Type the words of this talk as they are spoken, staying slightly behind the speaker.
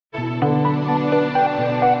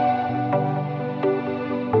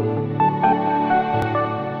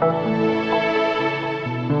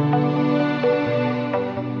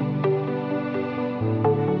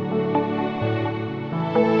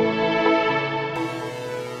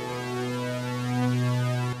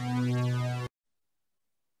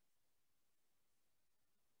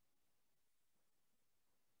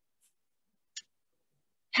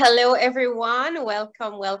Hello, everyone.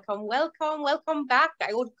 Welcome, welcome, welcome, welcome back.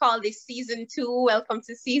 I would call this season 2. Welcome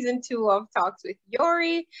to season 2 of Talks with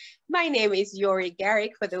Yori. My name is Yori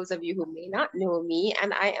Garrick, for those of you who may not know me,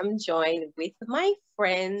 and I am joined with my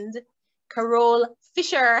friend, Carole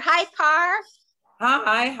Fisher. Hi, Car.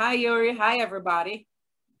 Hi, Yori. Hi, everybody.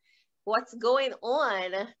 What's going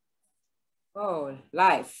on? Oh,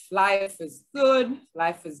 life. Life is good.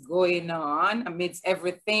 Life is going on amidst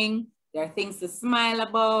everything. There are things to smile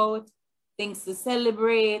about, things to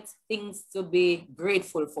celebrate, things to be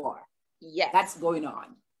grateful for. Yes. That's going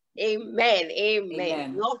on. Amen.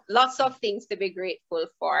 Amen. Lots of things to be grateful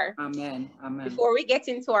for. Amen. Amen. Before we get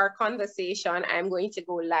into our conversation, I'm going to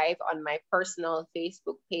go live on my personal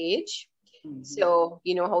Facebook page. Mm-hmm. So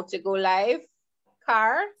you know how to go live,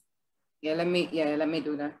 Car? Yeah, let me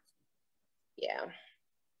do that. Yeah.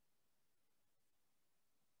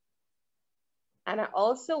 And I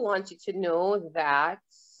also want you to know that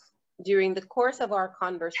during the course of our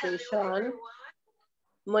conversation,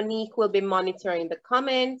 Monique will be monitoring the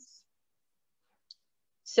comments.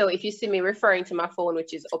 So if you see me referring to my phone,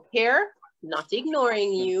 which is up here, not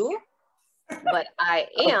ignoring you, but I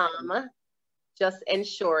am just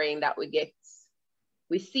ensuring that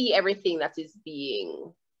we see everything that is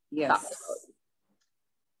being talked about.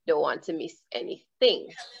 Don't want to miss anything.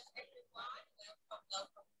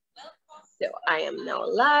 So I am now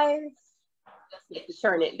live. You have to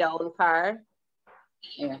turn it down, Car.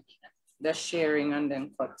 Yeah, the sharing and then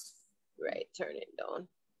cut. Right, turn it down.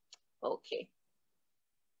 Okay.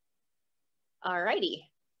 All righty.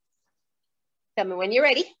 Tell me when you're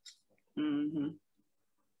ready. Mm-hmm.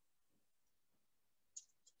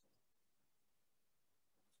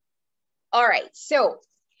 All right, so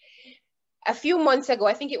a few months ago,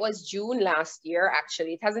 I think it was June last year,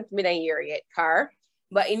 actually. It hasn't been a year yet, Car.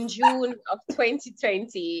 But in June of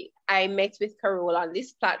 2020, I met with Carole on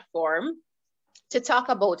this platform to talk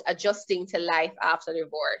about adjusting to life after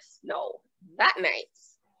divorce. Now, that night,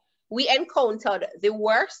 we encountered the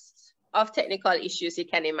worst of technical issues you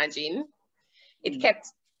can imagine. It kept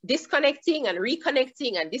disconnecting and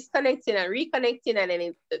reconnecting and disconnecting and reconnecting, and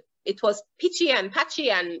then it was pitchy and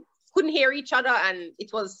patchy and couldn't hear each other, and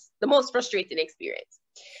it was the most frustrating experience.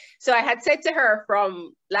 So I had said to her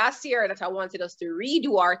from last year that I wanted us to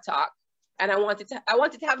redo our talk, and I wanted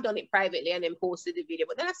to have done it privately and then posted the video.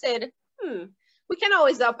 But then I said, we can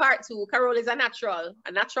always do a part 2. Carole is a natural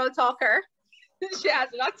talker. She has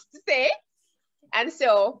lots to say. And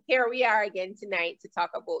so here we are again tonight to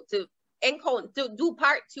talk about, to do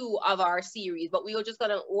part 2 of our series, but we were just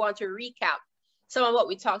want to recap some of what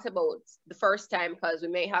we talked about the first time, because we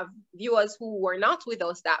may have viewers who were not with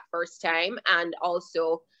us that first time, and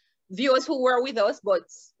also viewers who were with us but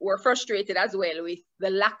were frustrated as well with the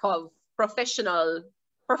lack of professionalism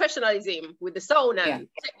with the sound and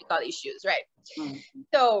technical issues, right? Mm-hmm.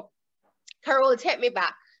 So, Carole, take me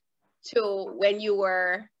back to when you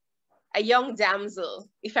were a young damsel.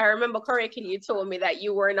 If I remember correctly, you told me that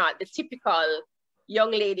you were not the typical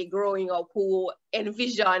young lady growing up who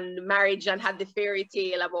envisioned marriage and had the fairy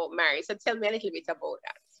tale about marriage. So tell me a little bit about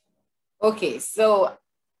that. Okay, so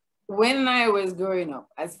when I was growing up,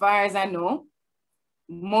 as far as I know,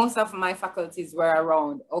 most of my faculties were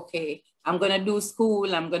around, okay, I'm going to do school.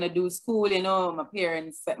 You know, my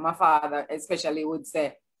parents, my father especially would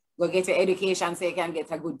say, go get your education so you can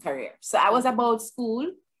get a good career. So I was about school.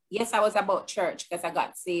 Yes, I was about church because I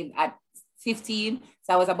got saved at 15.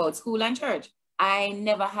 So I was about school and church. I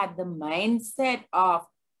never had the mindset of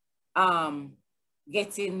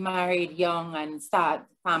getting married young and start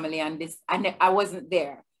family and this. I wasn't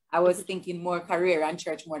there. I was thinking more career and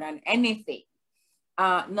church more than anything.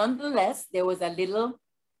 Nonetheless, there was a little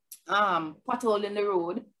pothole in the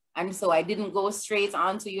road. And so I didn't go straight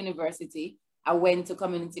on to university. I went to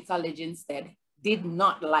community college instead. Did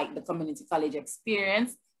not like the community college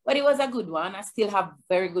experience, but it was a good one. I still have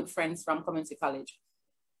very good friends from community college.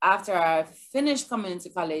 After I finished community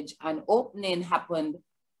college, an opening happened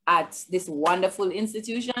at this wonderful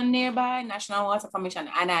institution nearby, National Water Commission.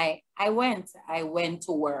 And I went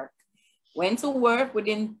to work. Went to work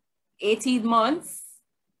within 18 months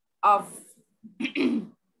of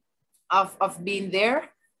being there.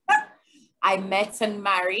 I met and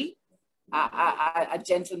married a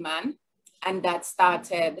gentleman, and that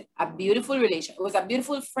started a beautiful relationship. It was a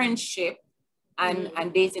beautiful friendship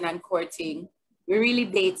and dating and courting. We really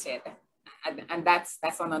dated. And that's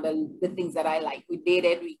one of the things that I like. We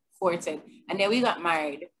dated, we courted, and then we got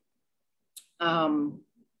married. And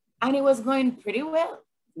it was going pretty well.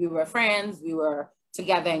 We were friends. We were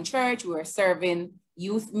together in church. We were serving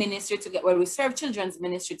youth ministry together. Well, we served children's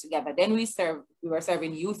ministry together. Then we were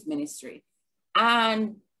serving youth ministry.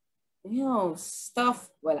 And stuff.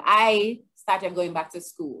 Well, I started going back to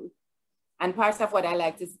school. And part of what I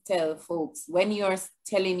like to tell folks, when you're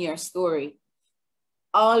telling your story,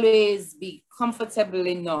 always be comfortable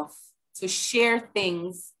enough to share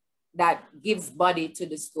things that gives body to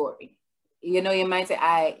the story. You might say,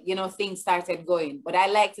 things started going, but I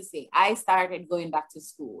like to say, I started going back to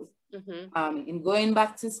school. In going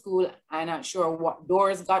back to school, I'm not sure what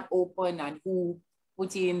doors got open and who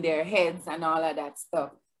put it in their heads and all of that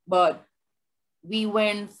stuff. But we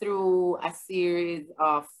went through a series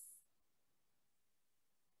of,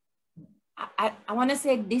 I want to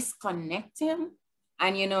say disconnecting.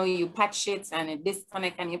 And, you patch it and it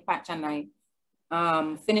disconnect and you patch, and I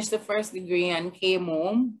finished the first degree and came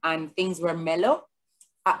home and things were mellow.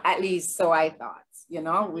 At least so I thought,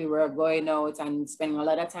 we were going out and spending a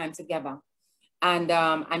lot of time together. And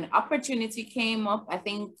an opportunity came up, I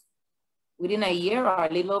think within a year or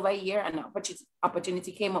a little over a year, an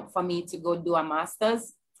opportunity came up for me to go do a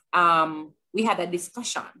master's. We had a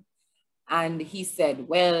discussion and he said,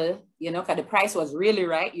 well, because the price was really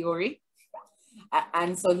right, Yori.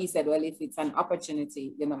 And so he said, well, if it's an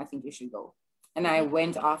opportunity, I think you should go. And I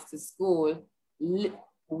went off to school.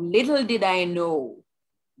 Little did I know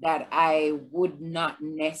that I would not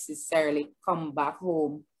necessarily come back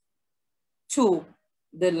home to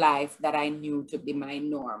the life that I knew to be my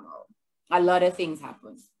normal. A lot of things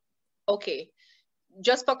happened. Okay.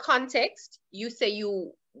 Just for context, you say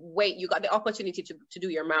you got the opportunity to do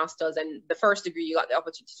your master's, and the first degree, you got the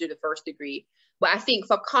opportunity to do the first degree. But I think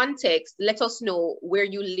for context, let us know where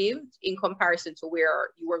you lived in comparison to where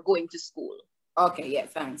you were going to school. Okay, yeah,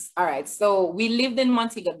 thanks. All right. So we lived in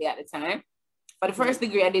Montego Bay at the time. For the first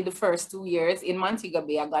degree, I did the first 2 years in Montego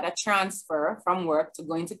Bay. I got a transfer from work to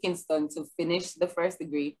go into Kingston to finish the first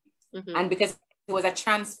degree. And because it was a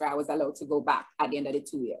transfer, I was allowed to go back at the end of the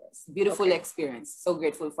 2 years. Beautiful experience. So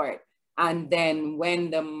grateful for it. And then when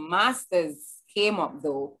the master's came up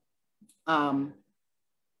though,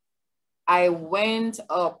 I went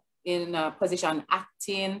up in a position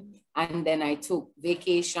acting, and then I took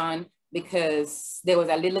vacation because there was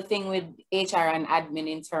a little thing with HR and admin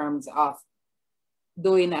in terms of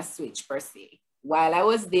doing a switch per se. While I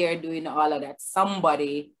was there doing all of that,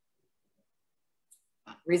 somebody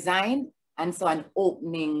resigned, and so an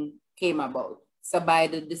opening came about. So by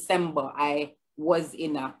the December, I was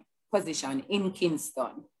in a position in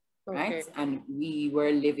Kingston, right? And we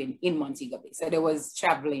were living in Montego Bay. So there was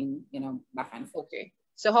traveling, back and forth. Okay.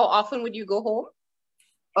 So how often would you go home?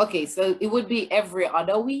 Okay, so it would be every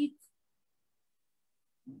other week.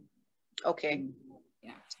 Okay.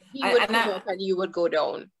 Yeah. He would come up and you would go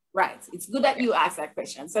down. Right. It's good that you asked that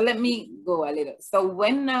question. So let me go a little. So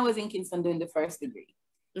when I was in Kingston doing the first degree,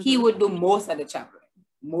 he would do most of the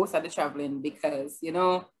traveling because,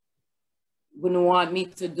 wouldn't want me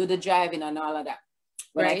to do the driving and all of that.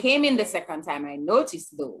 When I came in the second time, I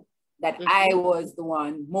noticed though that I was the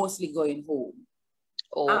one mostly going home.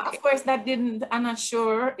 Of course, that didn't, I'm not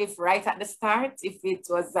sure if right at the start, if it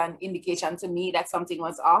was an indication to me that something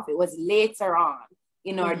was off. It was later on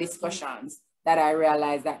in our discussions that I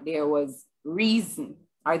realized that there were reasons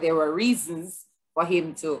for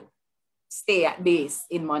him to stay at base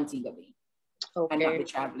in Montego Bay and not be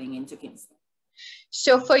traveling into Kingston.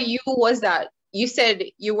 So for you, was that, you said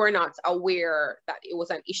you were not aware that it was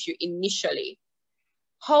an issue initially.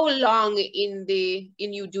 How long in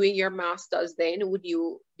you doing your master's then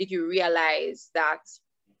did you realize that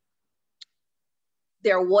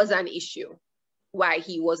there was an issue why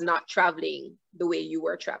he was not traveling the way you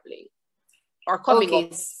were traveling or coming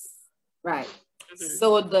up? Right.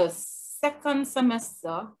 So the second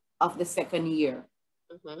semester of the second year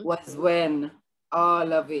was when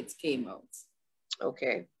all of it came out.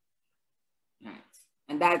 Okay. Right.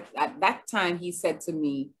 And that at that time he said to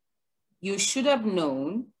me, you should have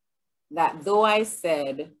known that though I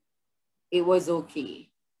said it was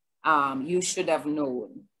okay, you should have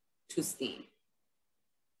known to stay.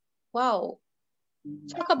 Wow.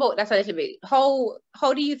 Talk about that a little bit. How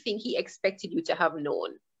do you think he expected you to have known?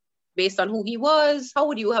 Based on who he was, how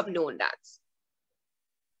would you have known that?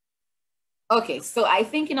 Okay, so I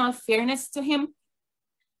think in all fairness to him,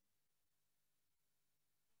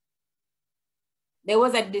 there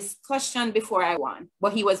was a discussion before I won,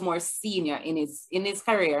 but he was more senior in his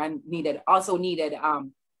career and needed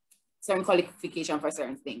certain qualification for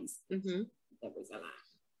certain things. That was a lot.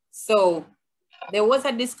 So there was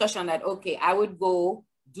a discussion that, okay, I would go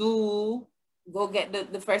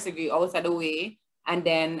get the first degree out of the way, and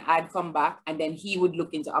then I'd come back, and then he would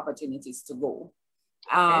look into opportunities to go.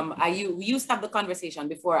 We used to have the conversation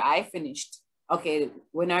before I finished okay,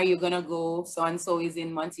 when are you gonna go? So and so is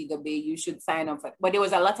in Montego Bay. You should sign up for. But there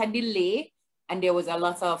was a lot of delay, and there was a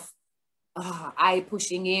lot of I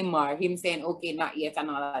pushing him or him saying, okay, not yet, and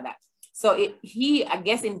all of that. So I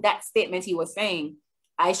guess in that statement he was saying,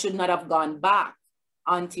 I should not have gone back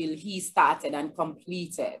until he started and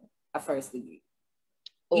completed a first degree,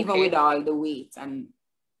 even with all the weight and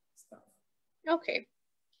stuff. Okay.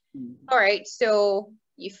 All right. So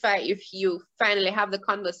if you finally have the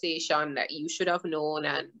conversation that you should have known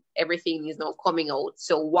and everything is now coming out,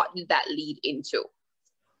 so what did that lead into?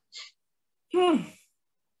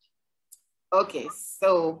 Okay,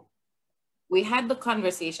 so we had the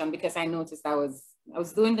conversation because I noticed I was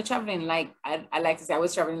doing the traveling like I like to say I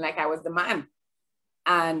was traveling like I was the man.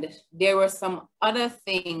 And there were some other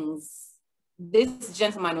things. This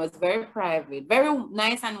gentleman was very private, very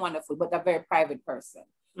nice and wonderful, but a very private person.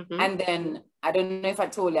 And then I don't know if I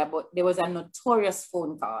told you, but there was a notorious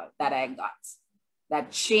phone call that I got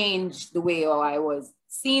that changed the way I was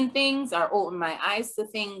seeing things or opened my eyes to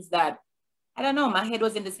things that, I don't know, my head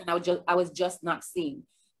was in the sand. I was just not seeing.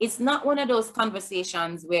 It's not one of those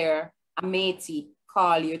conversations where a matey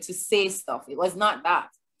call you to say stuff. It was not that.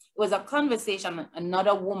 It was a conversation.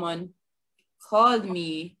 Another woman called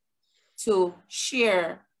me to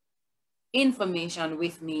share information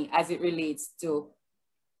with me as it relates to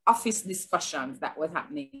office discussions that was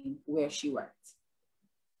happening where she worked.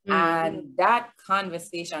 And that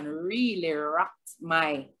conversation really rocked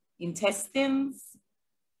my intestines.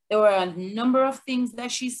 There were a number of things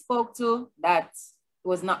that she spoke to that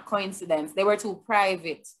was not coincidence. They were too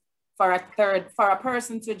private for a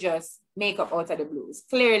person to just make up out of the blues.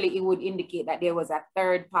 Clearly, it would indicate that there was a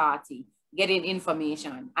third party getting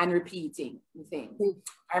information and repeating the things.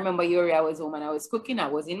 I remember Yori, I was home and I was cooking. I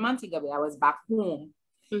was in Montego Bay. I was back home.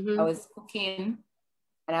 I was cooking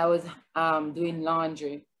and I was doing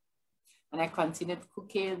laundry. And I continued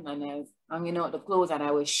cooking and I was hanging out the clothes and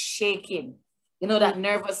I was shaking. You know, that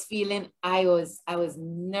nervous feeling. I was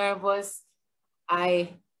nervous.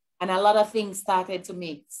 And a lot of things started to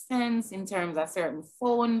make sense in terms of certain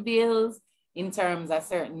phone bills, in terms of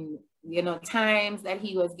certain, times that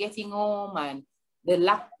he was getting home and the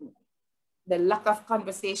lack of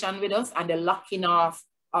conversation with us and the locking off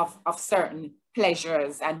of certain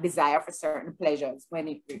pleasures and desire for certain pleasures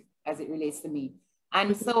as it relates to me.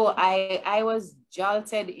 And so I was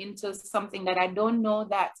jolted into something that I don't know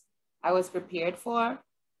that I was prepared for.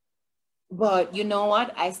 But you know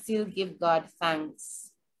what? I still give God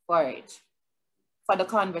thanks for it, for the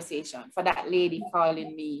conversation, for that lady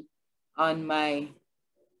calling me on my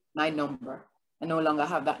number. I no longer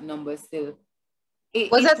have that number still.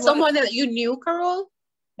 Was that someone that you knew, Carole?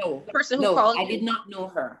 No. The person who called I did not know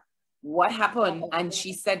her. What happened? And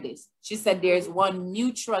she said this. She said there's one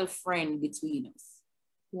mutual friend between us.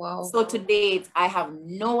 Wow. So to date, I have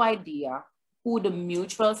no idea who the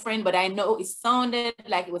mutual friend, but I know it sounded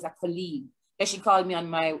like it was a colleague. Because she called me on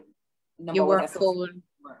my number. Your work phone.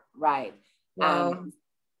 Right. Wow. And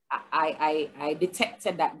I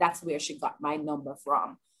detected that that's where she got my number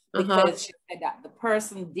from. Because she said that the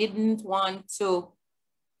person didn't want to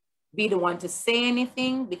be the one to say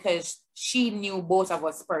anything because she knew both of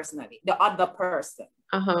us personally, the other person.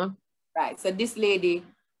 Right. So this lady,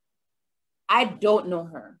 I don't know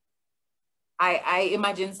her. I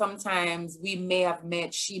imagine sometimes we may have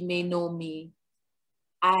met, she may know me.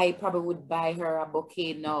 I probably would buy her a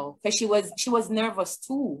bouquet now because she was nervous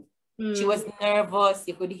too. She was nervous.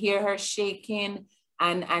 You could hear her shaking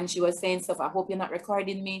and she was saying stuff. I hope you're not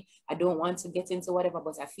recording me. I don't want to get into whatever,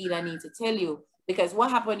 but I feel I need to tell you because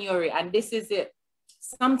what happened, Yori, and this is it.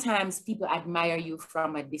 Sometimes people admire you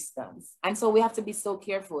from a distance. And so we have to be so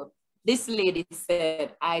careful. This lady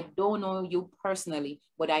said, I don't know you personally,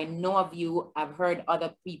 but I know of you. I've heard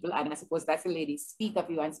other people, and I suppose that's a lady, speak of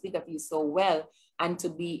you and speak of you so well. And to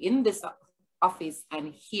be in this office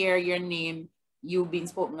and hear your name, you being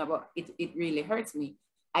spoken about, it really hurts me.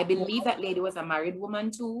 I believe that lady was a married woman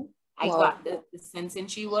too. I got the sense in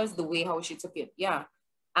she was, the way how she took it. Yeah.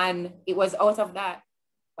 And it was out of that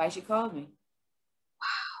why she called me.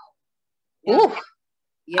 Wow. Yeah.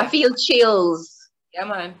 Yeah. I feel chills. Yeah,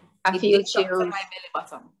 man. I feel chills. To my belly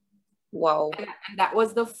button. Wow. And that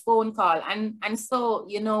was the phone call. And so,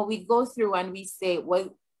 we go through and we say, well,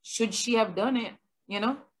 should she have done it?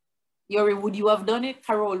 Yori, would you have done it?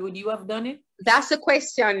 Carole, would you have done it? That's the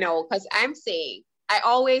question now, because I'm saying, I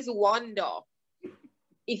always wonder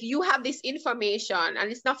if you have this information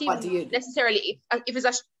and it's not even necessarily, if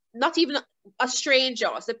it's not even a stranger.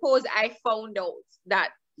 Suppose I found out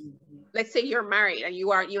that, let's say you're married and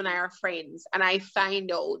you and I are friends, and I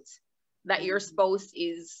find out that your spouse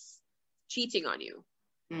is cheating on you.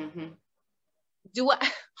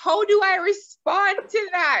 how do I respond to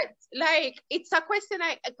that? Like, it's a question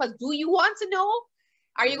because do you want to know?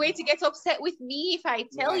 Are you going to get upset with me if I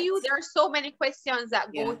tell you? There are so many questions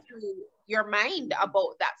that go through your mind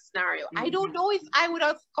about that scenario. I don't know if I would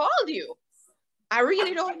have called you. I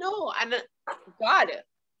really don't know. And God.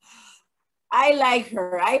 I like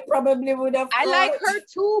her. I probably would have. I like her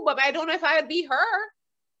too, but I don't know if I would be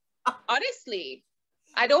her. Honestly,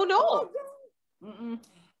 I don't know.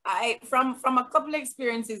 From a couple of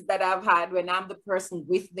experiences that I've had when I'm the person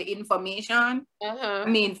with the information. I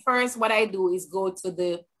mean, first what I do is go to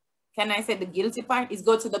the, can I say the guilty part? Is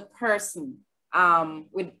go to the person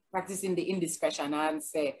with practicing the indiscretion and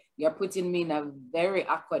say, you're putting me in a very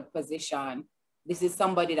awkward position. This is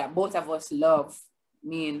somebody that both of us love,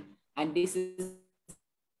 and this is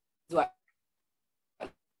what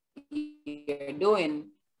you're doing,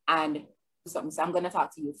 and something. So I'm going to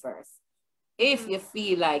talk to you first. If you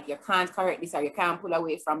feel like you can't correct this or you can't pull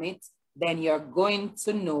away from it, then you're going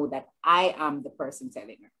to know that I am the person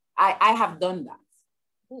telling her. I have done that.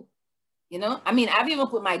 Ooh. You know, I mean, I've even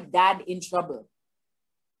put my dad in trouble.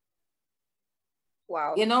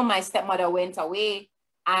 Wow. You know, my stepmother went away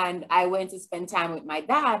and I went to spend time with my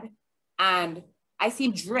dad, and I see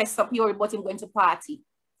him dressed up. He already bought him going to party.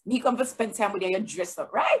 Me come to spend time with you, you're dressed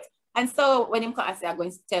up, right? And so when him come, I say, I'm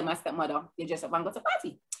going to tell my stepmother, you dress up and go to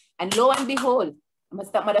party. And lo and behold, my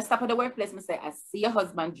stepmother stop at the workplace and say, I see your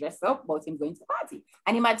husband dressed up, about him going to party.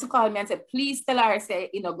 And he might to call me and say, please tell her,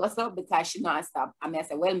 say, you know, go up because she not stop. And I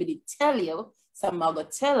say, well, me did tell you. So I'm going to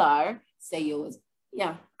tell her, say you was,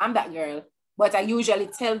 yeah, I'm that girl. But I usually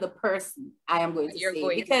tell the person I am going to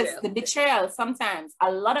say, because the betrayal, sometimes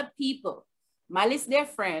a lot of people malice their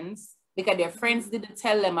friends because their friends didn't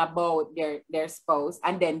tell them about their spouse,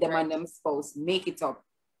 and then them and them spouse make it up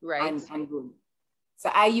and good. So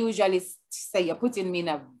I usually say, you're putting me in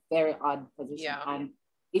a very odd position. Yeah. And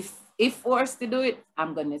if forced to do it,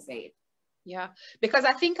 I'm going to say it. Yeah, because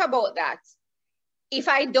I think about that. If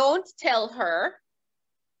I don't tell her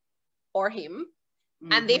or him,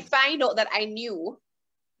 and they find out that I knew,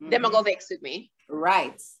 they're going to vex with me.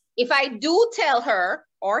 Right. If I do tell her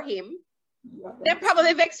or him, they're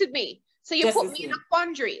probably vexed with me. So you put me in a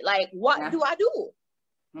quandary. Like, what do I do?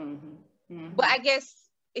 But I guess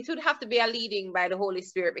it would have to be a leading by the Holy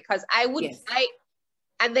Spirit, because I would,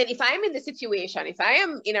 and then if I'm in the situation, if I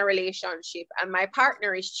am in a relationship and my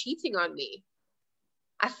partner is cheating on me,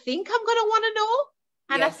 I think I'm going to want to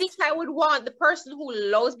know. And I think I would want the person who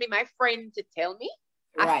loves me, my friend, to tell me.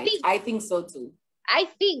 Right. I think so too. I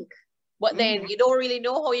think. But then you don't really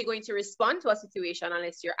know how you're going to respond to a situation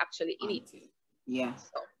unless you're actually in it. Yeah.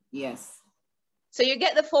 Yes. So you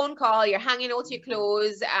get the phone call, you're hanging out your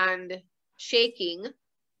clothes and shaking.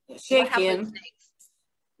 Shaking. What happens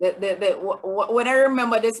next? When I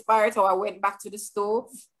remember this part, how I went back to the stove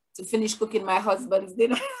to finish cooking my husband's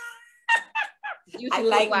dinner. I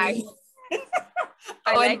like me.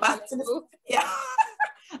 I went back to the stove. Yeah.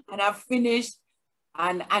 And I finished,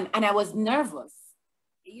 and I was nervous.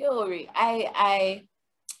 Yori, I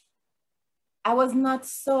was not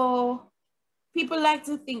so. People like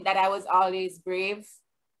to think that I was always brave.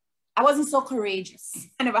 I wasn't so courageous.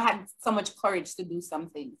 I never had so much courage to do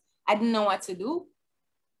something. I didn't know what to do.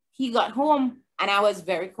 He got home and I was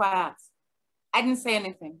very quiet. I didn't say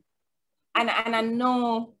anything. And I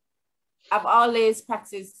know I've always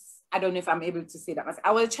practiced, I don't know if I'm able to say that.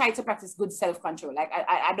 I will try to practice good self-control. Like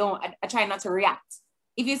I try not to react.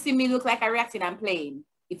 If you see me look like I'm reacting, I'm playing.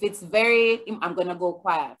 If it's I'm gonna go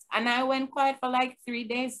quiet. And I went quiet for like 3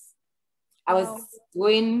 days. I was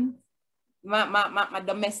doing my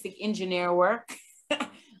domestic engineer work,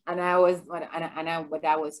 and I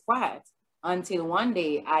was quiet until one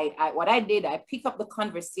day I picked up the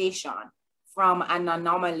conversation from an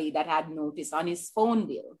anomaly that I had noticed on his phone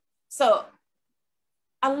bill. So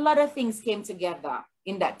a lot of things came together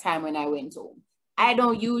in that time when I went home. I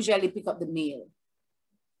don't usually pick up the mail.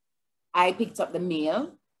 I picked up the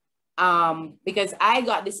mail because I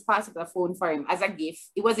got this particular phone for him as a gift.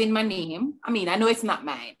 It was in my name. I mean, I know it's not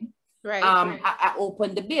mine. Right. I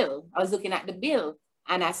opened the bill. I was looking at the bill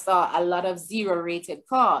and I saw a lot of 0-rated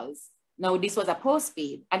calls. Now, this was a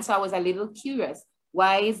postpaid. And so I was a little curious.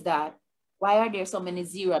 Why is that? Why are there so many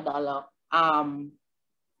 $0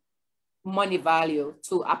 money value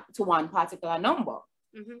to one particular number?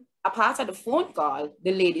 A part of the phone call,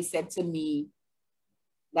 the lady said to me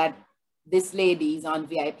that this lady is on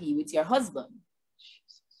VIP with your husband.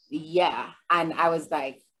 Yeah. And I was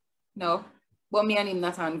like, no, but me and him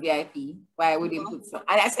not on VIP. Why would he put so?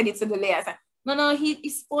 And I said it to the lady. I said, no,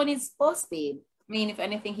 his phone is postpaid. I mean, if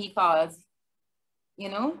anything, he calls, you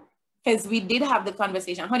know? because we did have the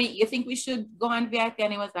conversation. Honey, you think we should go on VIP?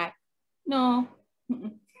 And he was like, no.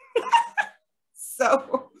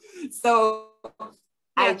 so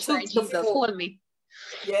I took the Jesus, hold me.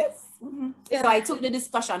 Yes. Mm-hmm. Yeah. So I took the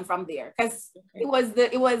discussion from there because it was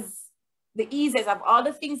the easiest of all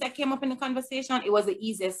the things that came up in the conversation. It was the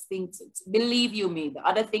easiest thing to believe you me. The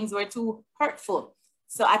other things were too hurtful.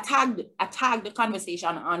 So I tagged the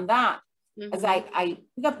conversation on that. As I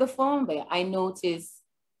pick up the phone there, I noticed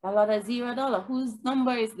a lot of $0. Whose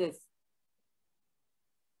number is this?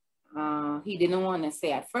 He didn't want to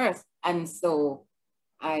say at first. And so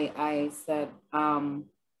I said,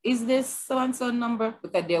 is this so-and-so number?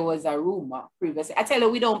 Because there was a rumor previously. I tell you,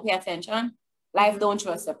 we don't pay attention. Life don't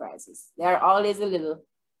show us surprises. There are always a little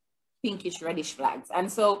pinkish, reddish flags.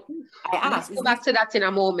 And so I asked. Let's go back to that in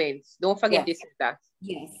a moment. Don't forget this and that.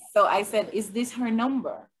 Yes. So I said, is this her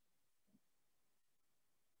number?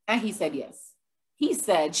 And he said, yes. He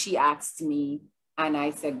said, she asked me, and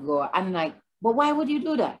I said, go. I'm like, but why would you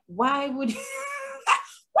do that? Why would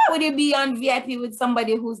you be on VIP with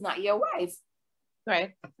somebody who's not your wife?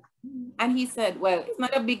 Right. And he said, well, it's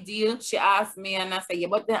not a big deal. She asked me, and I said, yeah,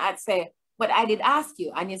 but then I'd say, but I did ask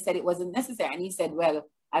you, and you said it wasn't necessary. And he said, well,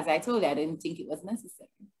 as I told you, I didn't think it was necessary.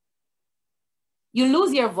 You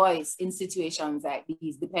lose your voice in situations like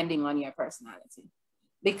these, depending on your personality.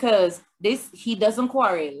 Because he doesn't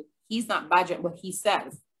quarrel. He's not badgering, but he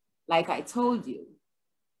says, like I told you,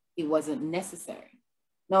 it wasn't necessary.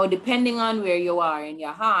 Now, depending on where you are in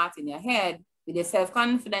your heart, in your head, with your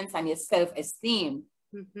self-confidence and your self-esteem,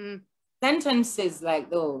 sentences like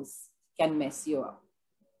those can mess you up.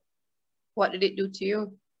 What did it do to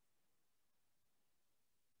you?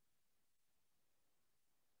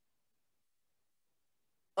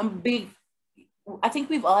 I think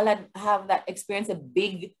we've all have that experience, a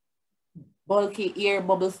big, bulky ear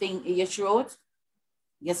bubble thing in your throat.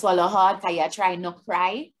 You swallow hard because you're trying not to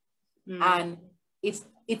cry. And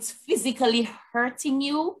it's physically hurting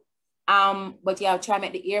you. But you try to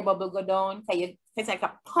make the ear bubble go down. It's like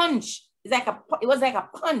a punch. It was like a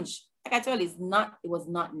punch. Like I told you, it was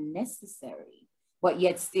not necessary. But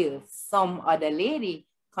yet still, some other lady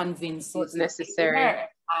convinced you it was necessary.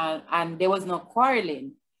 And there was no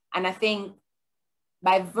quarreling. And I think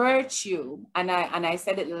by virtue, and I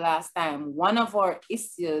said it the last time, one of our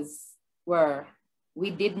issues were we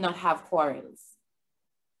did not have quarrels.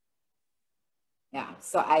 Yeah,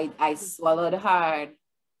 so I swallowed hard.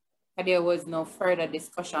 There was no further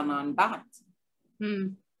discussion on that.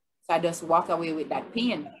 So I just walk away with that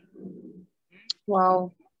pain.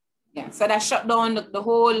 Wow. Yeah, so that shut down the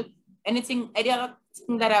whole, any other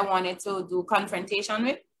thing that I wanted to do confrontation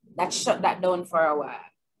with, that shut that down for a while.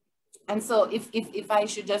 And so if I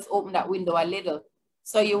should just open that window a little,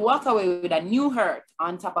 so you walk away with a new hurt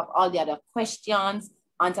on top of all the other questions,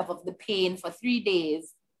 on top of the pain for 3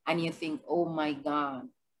 days, and you think, oh my God,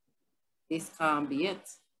 this can't be it.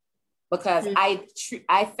 Because I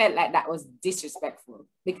felt like that was disrespectful,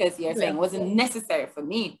 because you're saying it wasn't necessary for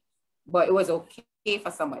me, but it was okay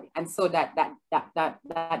for somebody. And so that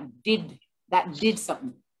did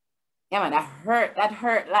something. Yeah, man, that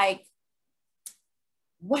hurt like,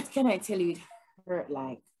 what can I tell you? It hurt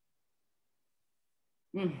like,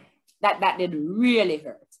 that did really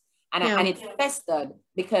hurt. And it festered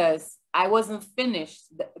because I wasn't finished.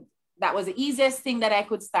 That was the easiest thing that I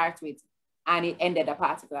could start with. And it ended a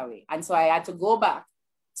particular way. And so I had to go back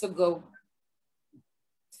to go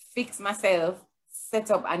fix myself, set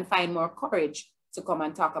up, and find more courage to come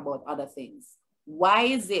and talk about other things. Why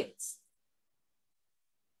is it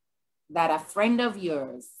that a friend of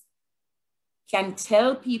yours can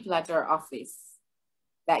tell people at your office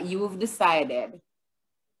that you've decided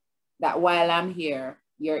that while I'm here,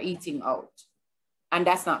 you're eating out, and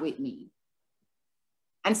that's not with me?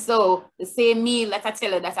 And so the same meal that I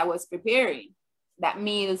tell her that I was preparing, that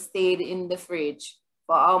meal stayed in the fridge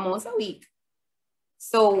for almost a week.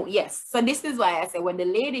 So yes, so this is why I say when the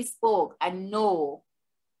lady spoke, I know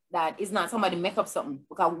that it's not somebody make up something,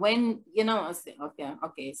 because when, you know, I say,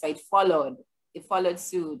 okay, so it followed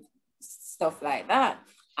suit, stuff like that.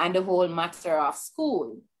 And the whole matter of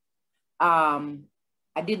school,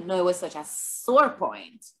 I didn't know it was such a sore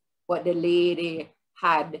point, but the lady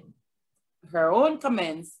had her own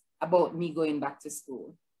comments about me going back to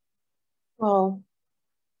school. Oh.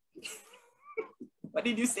 What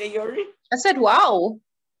did you say, Yori? I said, wow.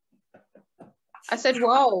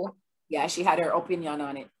 Wow. Yeah, she had her opinion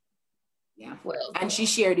on it. Yeah. Well, and she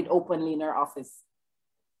shared it openly in her office.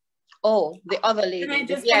 Oh, the other lady.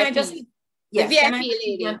 The VIP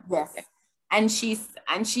lady. Yes. And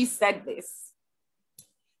she said this.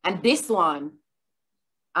 And this one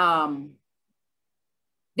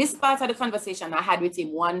This part of the conversation I had with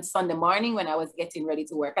him one Sunday morning when I was getting ready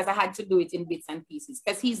to work, because I had to do it in bits and pieces,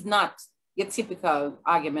 because he's not your typical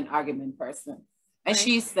argument person. And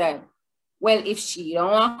she said, well, if she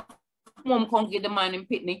don't want mom come get the man in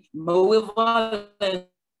Pitney, will volunteer.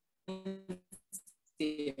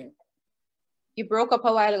 You broke up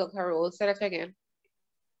a while ago, Carole. Say that again.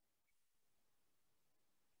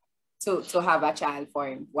 To have a child for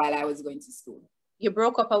him while I was going to school. You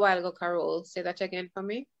broke up a while ago, Carole. Say that again for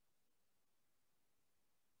me.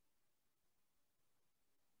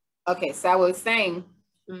 Okay, so I was saying,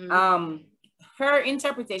 her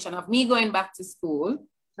interpretation of me going back to school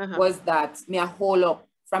was that me a hold up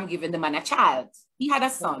from giving the man a child. He had a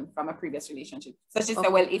son from a previous relationship. So she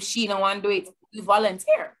said, well, if she don't want to do it, you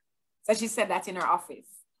volunteer. So she said that in her office.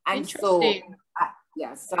 And so,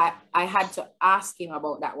 so I had to ask him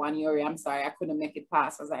about that one, Yori. I'm sorry, I couldn't make it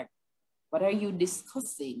pass. I was like, what are you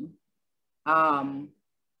discussing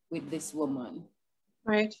with this woman?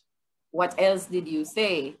 Right. What else did you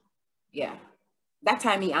say? Yeah. That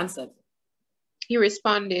time he answered. He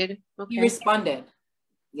responded. Okay. He responded.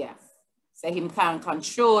 Yes. So him can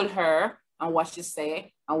control her and what she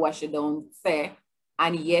say and what she don't say.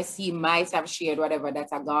 And yes, he might have shared whatever that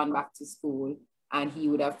had gone back to school and he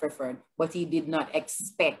would have preferred, but he did not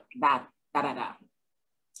expect that.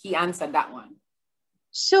 He answered that one.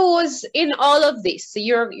 So was in all of this, so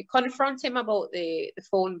you confront him about the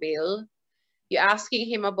phone bill. You're asking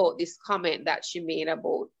him about this comment that she made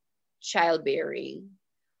about childbearing.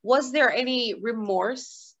 Was there any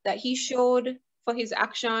remorse that he showed for his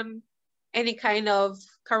action? Any kind of,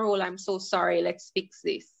 Carole, I'm so sorry, let's fix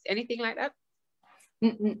this. Anything like that?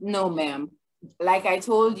 No, ma'am. Like I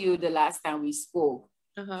told you the last time we spoke,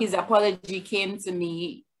 his apology came to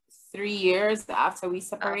me 3 years after we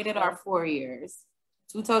separated, or 4 years.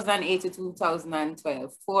 2008 to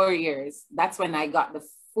 2012, 4 years. That's when I got the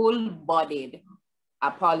full-bodied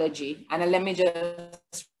apology. And let me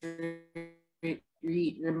just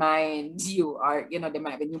remind you, or, there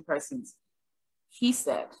might be new persons. He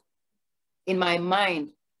said, in my mind,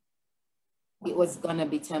 it was gonna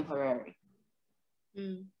be temporary.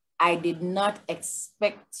 I did not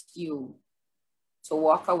expect you to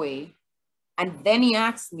walk away. And then he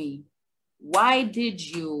asked me, why did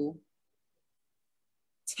you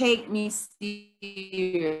take me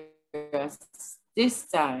serious this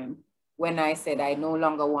time when I said I no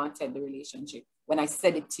longer wanted the relationship, when I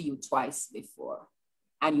said it to you twice before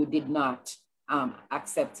and you did not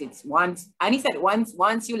accept it once? And he said,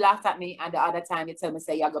 once you laughed at me and the other time you tell me,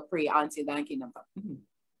 say, you're going to pray until the kingdom come.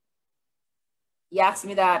 He asked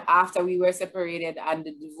me that after we were separated and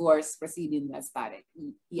the divorce proceedings had started.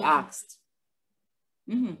 He asked.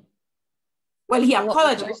 Well, he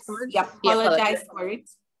apologized. He apologized for it.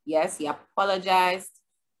 Yes, he apologized.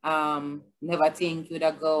 Never think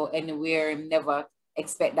you'd go anywhere. Never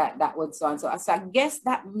expect that would so and so. So I guess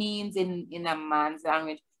that means in a man's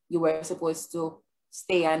language, you were supposed to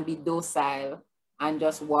stay and be docile and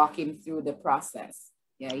just walk him through the process.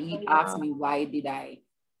 Yeah, he asked me why did I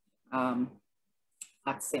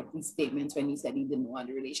accept his statements when he said he didn't want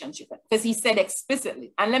a relationship. Because he said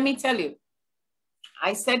explicitly, and let me tell you,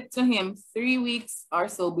 I said to him 3 weeks or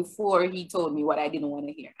so before he told me what I didn't want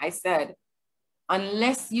to hear. I said,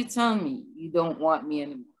 unless you tell me you don't want me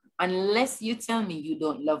anymore, unless you tell me you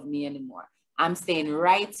don't love me anymore, I'm staying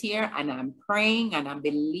right here and I'm praying and I'm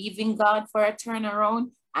believing God for a turnaround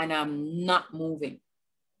and I'm not moving.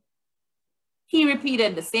 He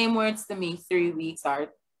repeated the same words to me 3 weeks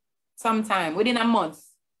or sometime within a month.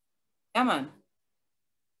 Yeah, man.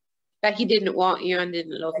 That he didn't want you and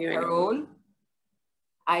didn't love you anymore.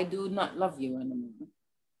 I do not love you anymore.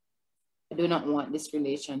 I do not want this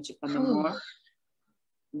relationship anymore.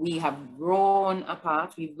 We have grown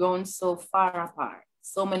apart. We've grown so far apart.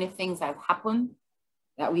 So many things have happened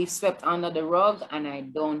that we've swept under the rug, and I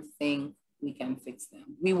don't think we can fix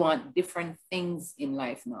them. We want different things in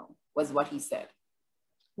life now, was what he said.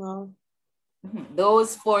 Wow.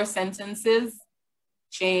 Those 4 sentences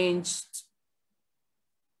changed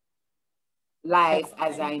life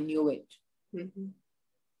as I knew it.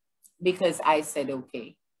 Because I said,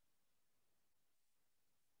 okay.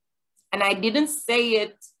 And I didn't say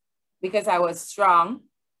it because I was strong.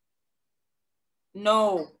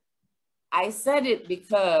 No, I said it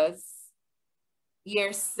because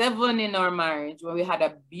year 7 in our marriage, when we had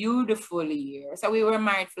a beautiful year. So we were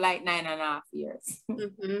married for like 9.5 years.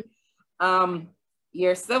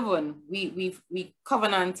 Year 7, we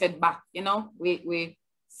covenanted back, we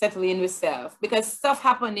settled in with self because stuff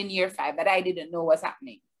happened in year 5 that I didn't know was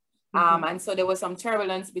happening. And so there was some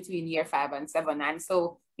turbulence between year 5 and 7. And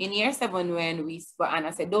so in year 7, when we spoke, and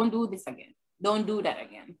I said, don't do this again. don't do that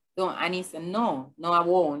again. Don't. And he said, no, I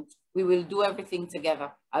won't. We will do everything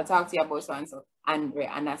together. I'll talk to you about so and so.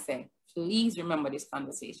 And I said, please remember this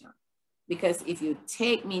conversation. Because if you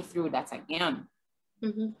take me through that again,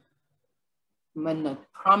 I'm going to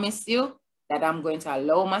promise you that I'm going to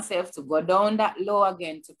allow myself to go down that low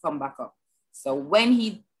again to come back up. So when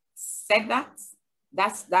he said that,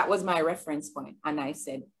 that was my reference point. And I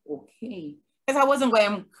said, okay. Because I wasn't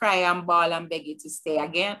going to cry and bawl and beg you to stay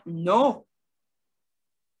again. No.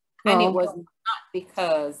 And it was not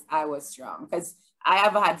because I was strong. Because I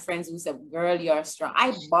have had friends who said, girl, you're strong.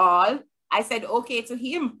 I bawl. I said, okay to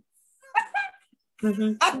him.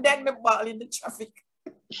 And then the ball in the traffic.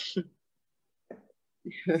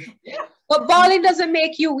 But bawling doesn't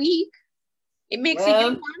make you weak. It makes you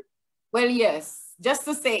human. Well, yes. Just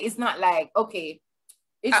to say, it's not like, okay.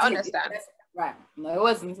 I understand. Right. No, it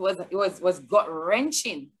wasn't. It was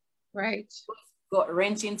gut-wrenching. Right. It was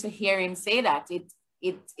gut-wrenching to hear him say that.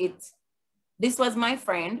 This was my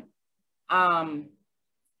friend. I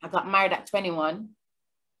got married at 21.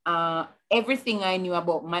 Everything I knew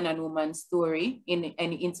about man and woman story in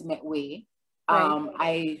an intimate way,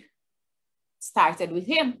 I started with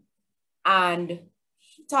him. And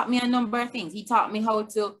he taught me a number of things. He taught me how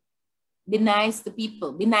to be nice to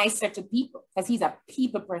people, be nicer to people, because he's a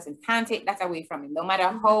people person. Can't take that away from him. No matter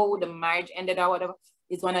how the marriage ended or whatever,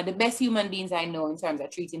 he's one of the best human beings I know in terms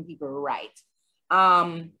of treating people right.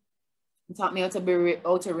 He taught me how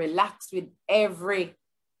to relax with every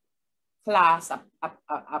class of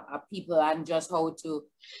people, and just how to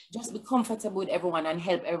just be comfortable with everyone and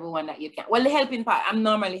help everyone that you can. Well, the helping part, I'm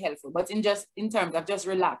normally helpful, but in terms of just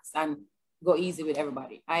relax and go easy with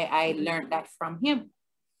everybody. I learned that from him.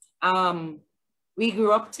 We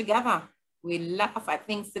grew up together. We laugh at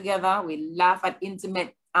things together. We laugh at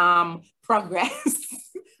intimate progress.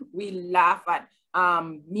 We laugh at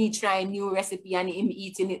me trying new recipe and him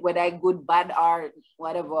eating it, whether good, bad, or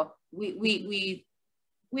whatever.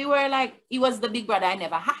 We were like, he was the big brother I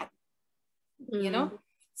never had, you know?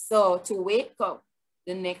 So to wake up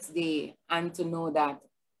the next day and to know that,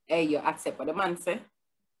 hey, you accept what the man said,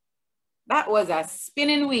 that was a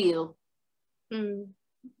spinning wheel.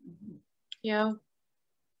 Yeah.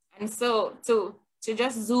 And so to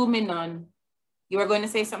just zoom in on, you were going to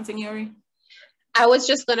say something, Yori? I was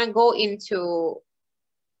just going to go into,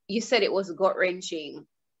 you said it was gut-wrenching.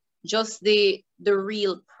 Just the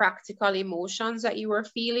real practical emotions that you were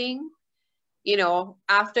feeling, you know,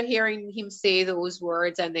 after hearing him say those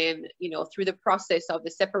words, and then, you know, through the process of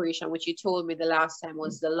the separation, which you told me the last time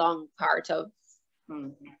was the long part of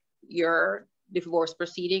your divorce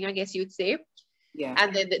proceeding, I guess you'd say. Yeah.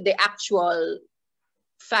 And then the actual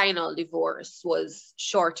final divorce was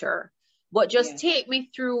shorter. But just take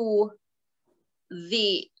me through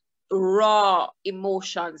the raw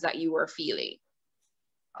emotions that you were feeling.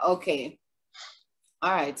 Okay.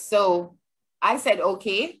 All right. So I said,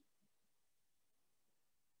 okay.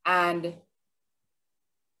 And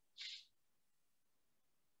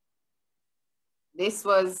this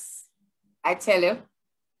was, I tell you,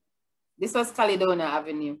 this was Caledonia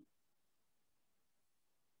Avenue.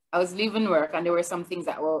 I was leaving work and there were some things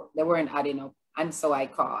that weren't adding up. And so I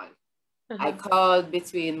called. I called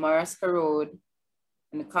between Mariska Road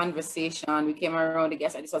and the conversation. We came around the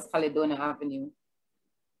guest, and this was Caledonia Avenue.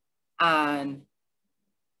 And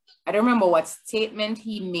I don't remember what statement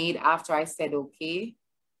he made after I said, okay.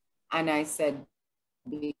 And I said,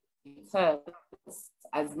 because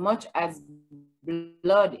as much as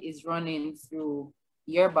blood is running through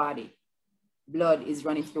your body, blood is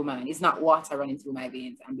running through mine. It's not water running through my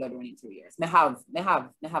veins and blood running through yours. I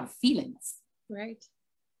have feelings. Right.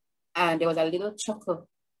 And there was a little chuckle.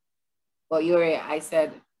 But Yori, I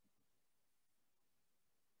said,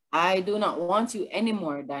 I do not want you any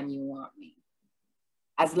more than you want me.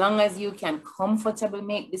 As long as you can comfortably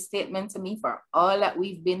make this statement to me for all that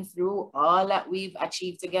we've been through, all that we've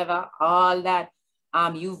achieved together, all that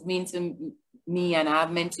you've meant to me and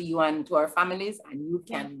I've meant to you and to our families, and you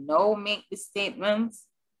can now make the statements,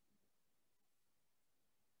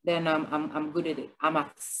 then I'm good at it. I'm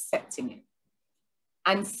accepting it.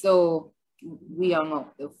 And so we hung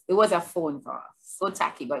up. It was a phone call. So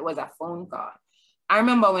tacky, but it was a phone call. I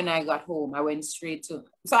remember when I got home, I went straight to,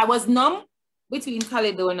 so I was numb between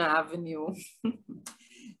Caledonia Avenue,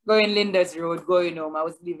 going Linda's Road, going home. I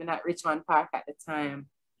was living at Richmond Park at the time.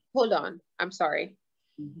 Hold on, I'm sorry.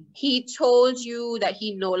 He told you that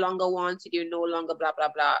he no longer wanted you, no longer blah, blah,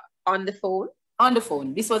 blah, on the phone? On the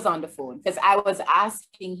phone. This was on the phone, because I was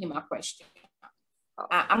asking him a question.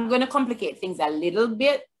 I'm going to complicate things a little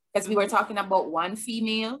bit, because we were talking about one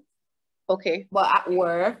female. Okay. But at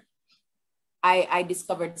work, I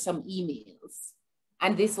discovered some emails,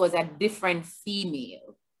 and this was a different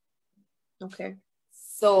female. Okay.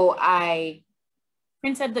 So I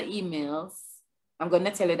printed the emails. I'm going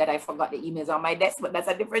to tell you that I forgot the emails on my desk, but that's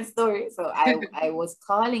a different story. So I was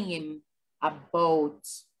calling him about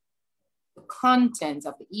the content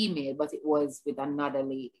of the email, but it was with another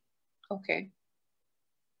lady. Okay.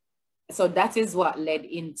 So that is what led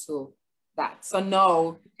into that. So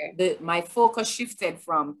now my focus shifted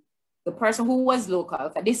from the person who was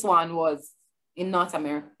local. This one was in North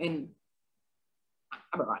America, in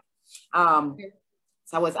abroad.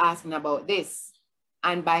 So I was asking about this.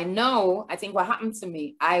 And by now, I think what happened to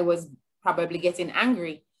me, I was probably getting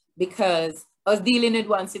angry because I was dealing with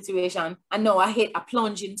one situation and now I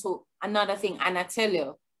plunge into another thing. And I tell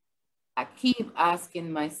you, I keep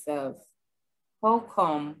asking myself, how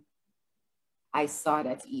come I saw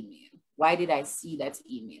that email? Why did I see that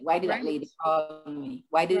email? Why did that lady call me?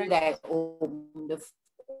 Why did I open the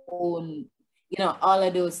phone? You know, all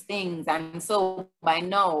of those things. And so by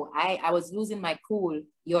now, I was losing my cool,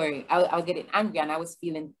 Yori. I was getting angry and I was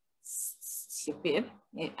feeling stupid.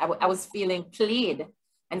 I was feeling played.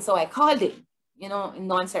 And so I called it, you know, in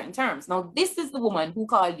non-certain terms. Now, this is the woman who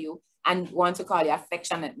called you and want to call you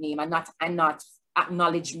affectionate name and not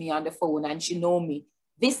acknowledge me on the phone, and she know me.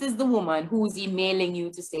 This is the woman who's emailing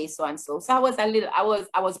you to say so and so. So I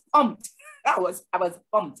was pumped. I was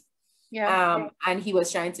pumped. Yeah. And he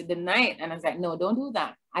was trying to deny it. And I was like, no, don't do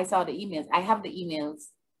that. I saw the emails. I have the emails.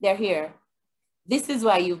 They're here. This is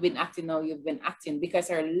why you've been acting now. You've been acting because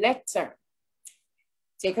her letter,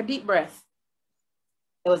 take a deep breath.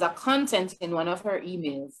 There was a content in one of her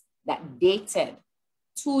emails that dated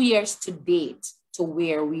 2 years to date to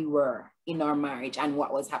where we were in our marriage and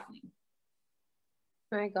what was happening.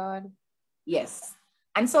 My God. Yes.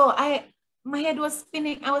 And so my head was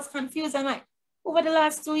spinning. I was confused. I'm like, over the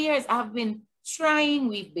last 2 years, I've been trying,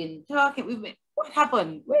 we've been talking, what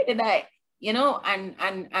happened? Where did I, you know,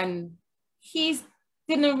 and he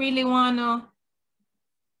didn't really want to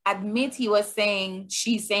admit he was saying,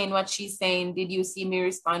 she's saying what she's saying. Did you see me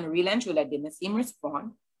respond? Real and true, I didn't see him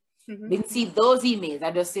respond. Didn't see those emails.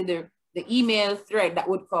 I just see the email thread that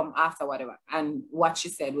would come after whatever. And what she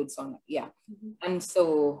said would sound like, yeah. And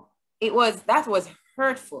so that was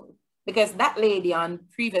hurtful because that lady on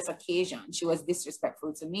previous occasion, she was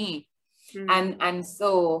disrespectful to me. And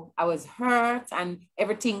so I was hurt and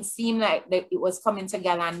everything seemed like that it was coming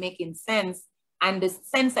together and making sense. And the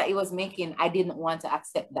sense that it was making, I didn't want to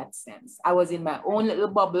accept that sense. I was in my own little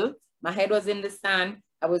bubble. My head was in the sand.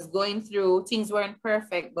 I was going through, things weren't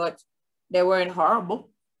perfect, but they weren't horrible.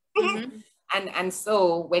 And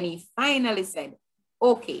so when he finally said,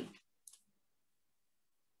 okay,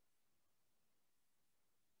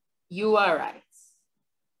 you are right.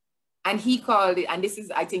 And he called it, and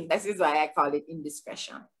I think this is why I call it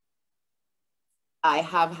indiscretion. I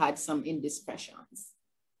have had some indiscretions.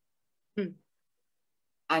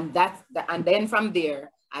 And then from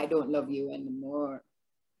there, I don't love you anymore.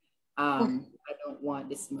 I don't want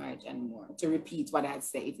this marriage anymore. To repeat what I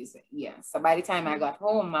said, if you say yes. So by the time I got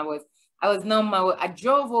home, I was numb. I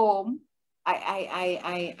drove home.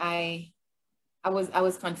 I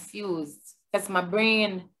was confused because my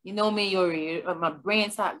brain, you know me, Yori, my brain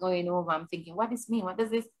started going over. I'm thinking, what does this mean? What does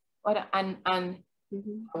this? And I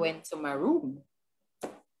went to my room.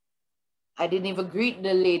 I didn't even greet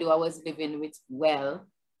the lady I was living with well.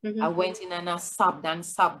 I went in and I sobbed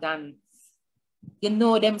and you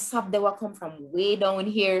know them sob, they will come from way down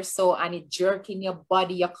here. So, and it jerk in your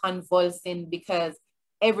body, you're convulsing because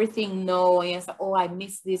everything no, and you say, oh, I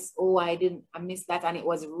missed this, oh, I missed that, and it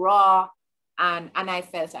was raw, and I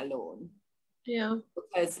felt alone. Yeah.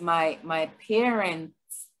 Because my parents,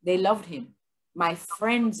 they loved him. My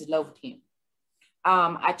friends loved him.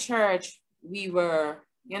 At church, we were,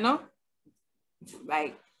 you know,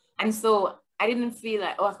 like, and so I didn't feel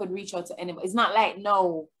like, oh, I could reach out to anybody. It's not like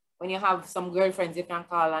no, when you have some girlfriends you can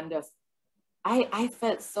call and just, I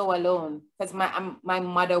felt so alone because my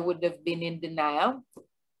mother would have been in denial.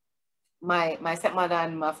 My stepmother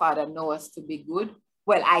and my father know us to be good.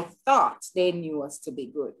 Well, I thought they knew us to be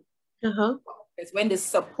good. Because when the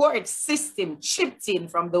support system chipped in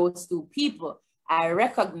from those two people, I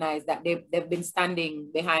recognized that they've been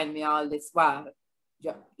standing behind me all this while.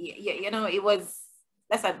 You know, it was,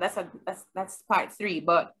 that's part 3.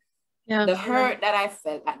 But the hurt that I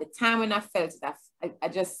felt at the time when I felt it, I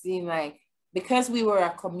just seemed like, because we were a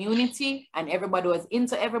community and everybody was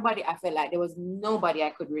into everybody, I felt like there was nobody I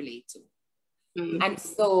could relate to. And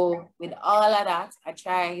so with all of that, I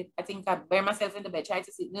think I buried myself in the bed, tried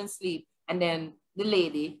to sit and sleep. And then the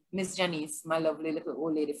lady, Miss Janice, my lovely little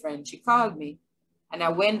old lady friend, she called me And I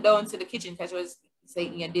went down to the kitchen because she was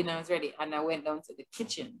saying your dinner was ready. And I went down to the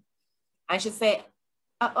kitchen. And she said,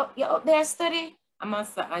 you're up there study? I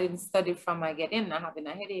didn't study from I get in, I'm having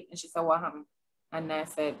a headache. And she said, what happened? And I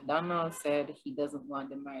said, Donald said he doesn't want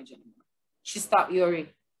the marriage anymore. She stopped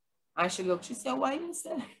Yori. And she looked, she said, why you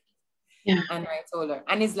said? Yeah. And I told her.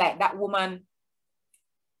 And it's like that woman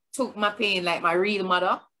took my pain like my real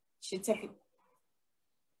mother. She took it.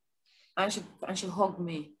 And she hugged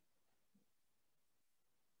me.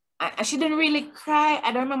 And she didn't really cry.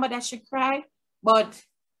 I don't remember that she cried, but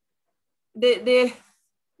there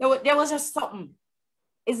was just something.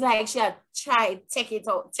 It's like she had tried take it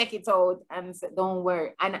out and said, don't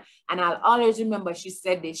worry. And I'll always remember she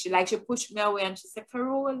said this. She pushed me away and she said,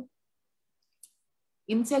 Carole,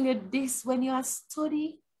 him tell you this when you are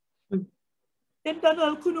study. Then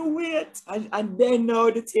Donald couldn't wait. And then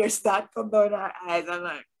now the tears start come down her eyes. I'm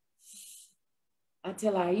like, I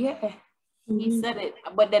tell her, yeah, he said it.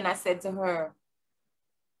 But then I said to her,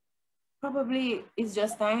 probably it's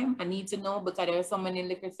just time. I need to know because there are so many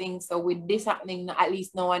little things. So with this happening, at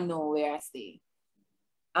least now I know where I stay.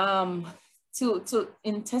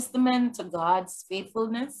 In testament to God's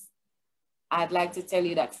faithfulness, I'd like to tell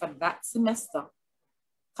you that for that semester,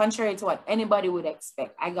 contrary to what anybody would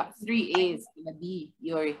expect, I got 3 A's and a B,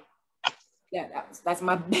 Yori. Yeah, that's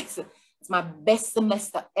my best. It's my best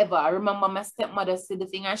semester ever. I remember my stepmother said the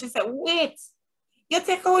thing and she said, wait, you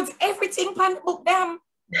take out everything from the book, damn.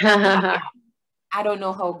 I don't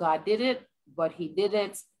know how God did it, but he did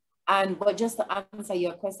it. But just to answer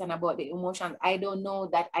your question about the emotions, I don't know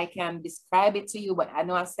that I can describe it to you, but I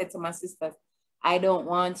know I said to my sisters, I don't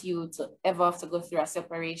want you to ever have to go through a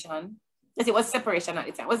separation. Because it was separation at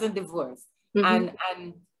the time, it wasn't divorce. And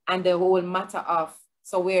the whole matter of,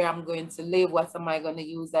 so where I'm going to live, what am I going to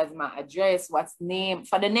use as my address, what's name.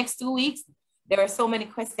 For the next 2 weeks, there are so many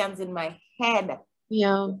questions in my head.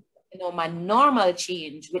 Yeah. You know, my normal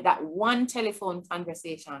changed with that one telephone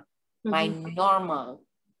conversation. My normal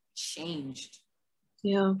changed.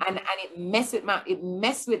 Yeah. And it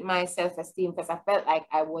messed with my self-esteem because I felt like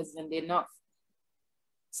I wasn't enough.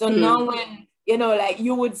 So now when, you know, like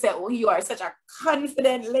you would say, oh, you are such a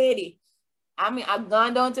confident lady. I mean, I've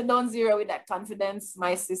gone down to down zero with that confidence,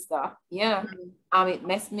 my sister. Yeah. It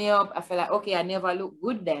messed me up. I felt like, okay, I never looked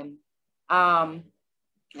good then. I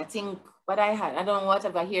think what I had, I don't know,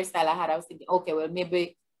 whatever hairstyle I had, I was thinking, okay, well,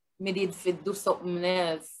 maybe me did for do something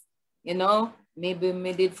else, you know? Maybe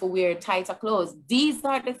me did for wear tighter clothes. These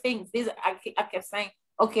are the things. I kept saying,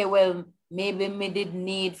 okay, well, maybe me did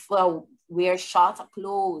need for wear shorter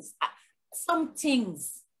clothes. Some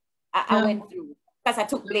things I went through because I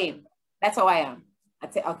took blame. That's how I am. I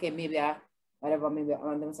say, okay, maybe maybe I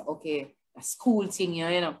want them to say, okay, a school thing,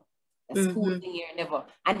 you know, a school thing here, never.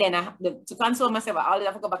 And then I have to console myself, I always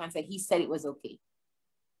have to go back and say, he said it was okay.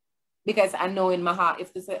 Because I know in my heart,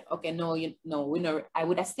 if they say, okay, no, I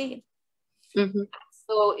would have stayed.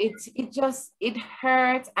 So it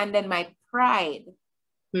hurt. And then my pride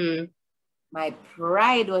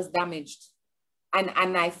was damaged.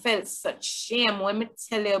 And I felt such shame. When me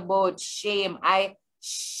tell you about shame,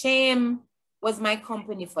 shame was my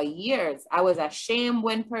company for years. I was ashamed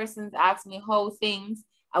when persons asked me how things.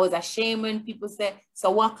 I was ashamed when people say, so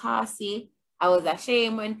what Cassie? I was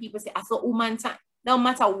ashamed when people say, I saw woman time. No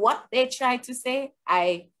matter what they try to say,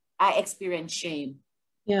 I experienced shame.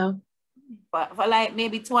 Yeah. But for like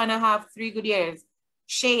maybe 2.5, 3 good years,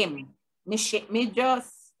 shame. Me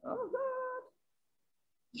just, oh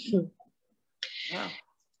God. Yeah.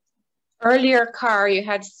 Earlier, Car, you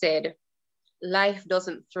had said, life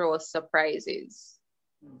doesn't throw us surprises.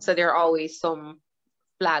 So there are always some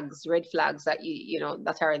flags, red flags that you know,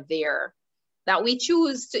 that are there that we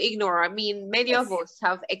choose to ignore. I mean, many of us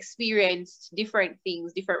have experienced different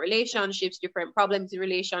things, different relationships, different problems in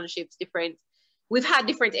relationships, we've had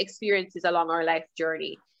different experiences along our life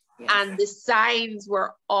journey. And the signs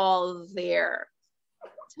were all there.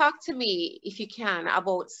 Talk to me, if you can,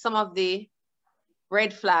 about some of the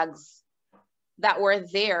red flags that were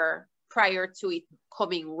there prior to it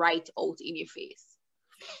coming right out in your face.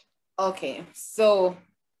 Okay, so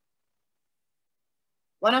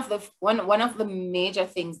one of the major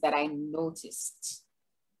things that I noticed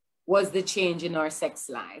was the change in our sex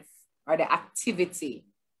life, or the activity,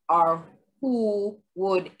 or who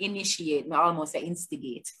would initiate, I almost say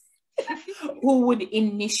instigate, who would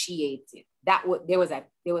initiate it. There was a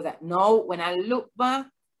now when I look back,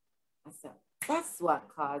 I said, that's what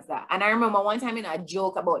caused that. And I remember one time in a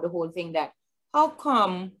joke about the whole thing that, how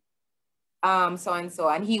come so and so,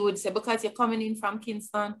 and he would say, because you're coming in from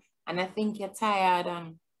Kingston and I think you're tired,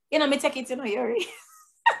 and you know, me take it, you know, Yori.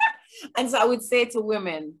 And so I would say to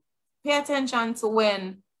women, pay attention to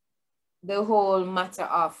when the whole matter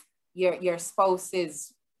of your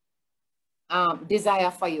spouse's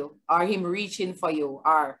desire for you, or him reaching for you,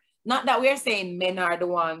 or not that we're saying men are the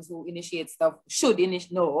ones who initiate stuff, should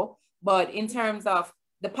initiate, no, but in terms of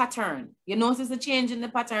the pattern, you notice a change in the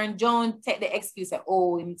pattern. Don't take the excuse that,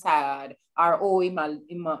 oh, I'm tired, or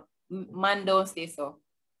oh, man don't say so.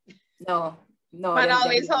 No, Man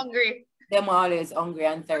always hungry. Them always hungry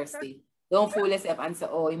and thirsty. Don't fool yourself and say,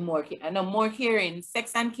 oh, I'm more caring. I know more caring,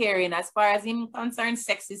 sex and caring. As far as him concerned,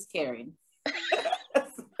 sex is caring.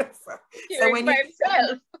 So when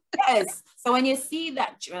himself. Yes. So when you see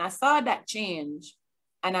that, when I saw that change,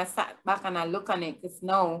 and I sat back and I look on it, because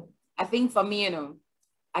now, I think for me, you know,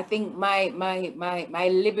 I think my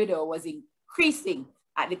libido was increasing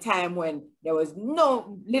at the time when there was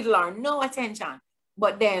little or no attention.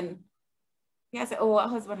 But then, yeah, I said, oh, a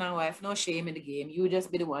husband and wife, no shame in the game. You just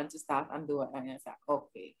be the one to start and do it. And I said,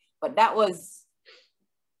 okay. But there was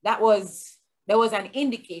an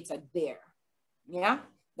indicator there. Yeah,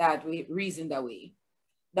 that we reasoned that way.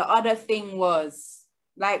 The other thing was,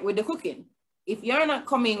 like with the cooking, if you're not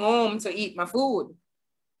coming home to eat my food,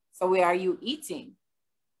 so where are you eating?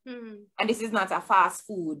 And this is not a fast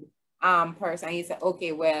food person. You say,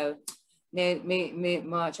 okay, well, may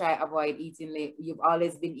try avoid eating late. You've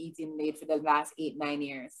always been eating late for the last 8-9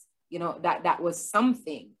 years. You know, that was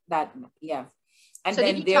something that, yeah. And so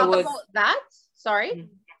then did you talk about that? Sorry?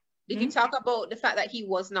 Did you talk about the fact that he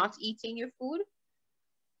was not eating your food?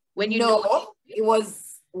 When you know it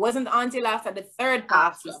wasn't until after the third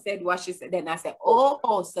part she said what she said. Then I said,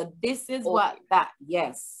 oh, so this is what that,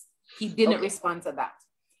 yes. He didn't respond to that.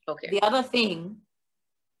 Okay. The other thing,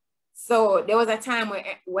 so there was a time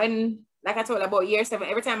when like I told you about year 7,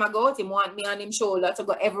 every time I go out, he want me on his shoulder to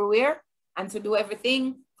go everywhere and to do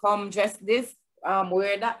everything. Come dress this,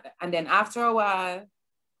 wear that. And then after a while,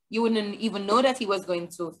 you wouldn't even know that he was going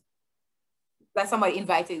to, that somebody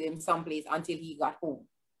invited him someplace until he got home.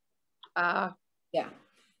 Yeah.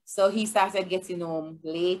 So he started getting home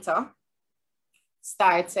later,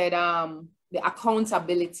 started the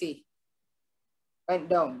accountability went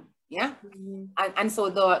down. Yeah. And so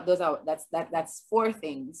that's 4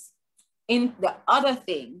 things. In the other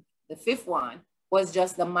thing, the 5th one was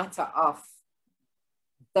just the matter of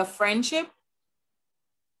the friendship.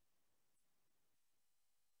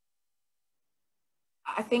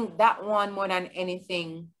 I think that one more than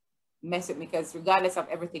anything messed with me, because regardless of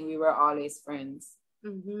everything, we were always friends.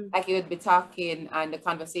 Like you would be talking and the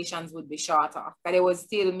conversations would be shorter. But it was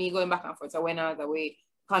still me going back and forth. So when I was away,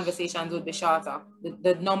 conversations would be shorter.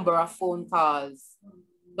 The number of phone calls.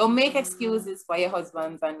 Don't make excuses for your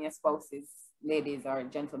husbands and your spouses, ladies or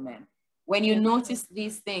gentlemen. When you notice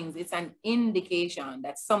these things, it's an indication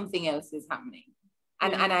that something else is happening.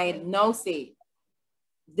 And I now say,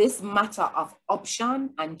 this matter of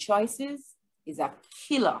option and choices is a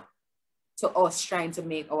killer to us trying to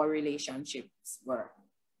make our relationships work.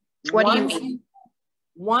 What do you mean?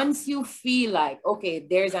 Once you feel like, okay,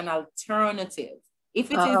 there's an alternative. If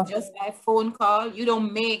it is just a phone call, you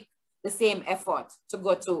don't make the same effort to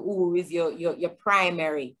go to who is your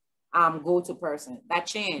primary go-to person. That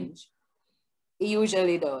change, it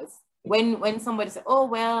usually does. When somebody says, oh,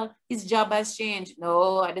 well, his job has changed.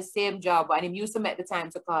 No, at the same job, and he used to make the time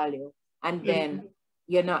to call you. And then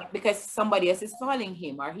you're not, because somebody else is calling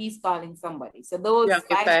him or he's calling somebody. So those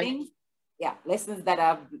 5 things, lessons that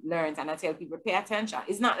I've learned, and I tell people, pay attention.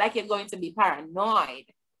 It's not like you're going to be paranoid,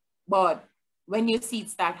 but when you see it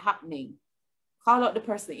start happening, call out the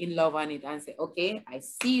person in love on it and say, okay, I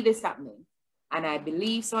see this happening and I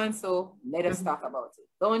believe so-and-so, let us talk about it.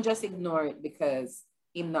 Don't just ignore it because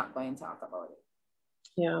I'm not going to talk about it.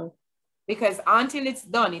 Yeah. Because until it's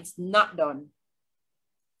done, it's not done.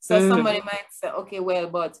 So somebody might say, okay, well,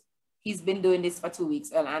 but he's been doing this for 2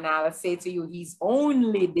 weeks. And I'll say to you, he's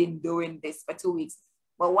only been doing this for 2 weeks.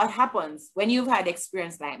 But what happens when you've had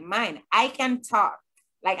experience like mine? I can talk.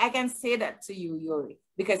 Like I can say that to you, Yori,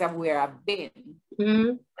 because of where I've been.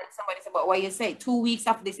 And somebody said, but what you say, 2 weeks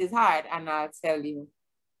of this is hard. And I'll tell you,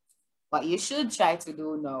 what you should try to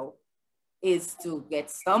do now is to get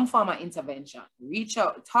some form of intervention. Reach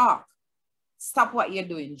out, talk. Stop what you're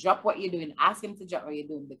doing, drop what you're doing, ask him to drop what you're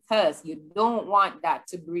doing, because you don't want that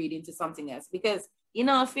to breed into something else. Because in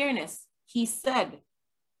all fairness, he said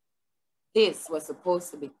this was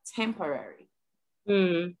supposed to be temporary.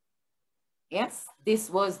 Yes,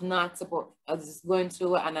 this was not supposed, I was just going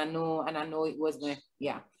through it and I know it was going,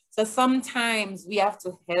 So sometimes we have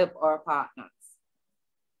to help our partners.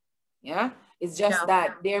 Yeah, it's just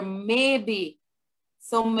that there may be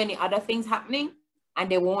so many other things happening. and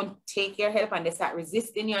they won't take your help and they start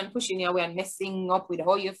resisting you and pushing you away and messing up with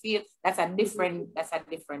how you feel, that's a different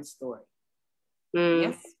story.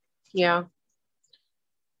 Yes. Yeah.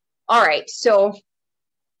 All right. So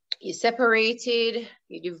you separated,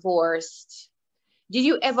 you divorced. Did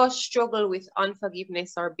you ever struggle with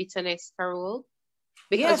unforgiveness or bitterness, Carole?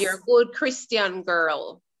 Because Yes. you're a good Christian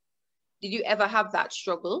girl. Did you ever have that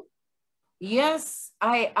struggle? Yes.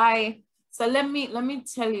 So let me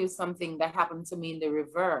tell you something that happened to me in the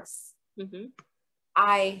reverse. Mm-hmm.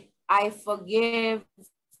 I forgive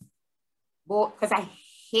both, because I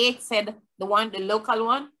hated the local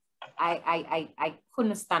one. I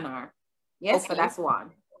couldn't stand her. Yes, okay. So that's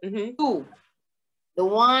one. Mm-hmm. Two, the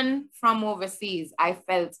one from overseas, I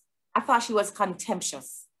thought she was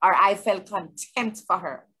contemptuous, or I felt contempt for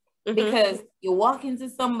her. Mm-hmm. Because you walk into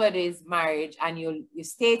somebody's marriage and you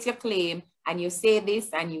state your claim and you say this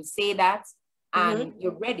and you say that, and mm-hmm.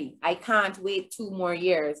 you're ready. I can't wait 2 more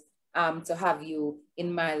years to have you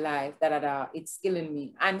in my life. It's killing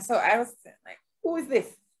me. And so I was like, who is this?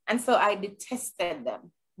 And so I detested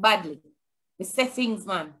them badly. Me say things,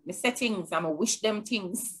 man. Me say things. I'm gonna wish them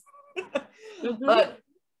things. Mm-hmm. But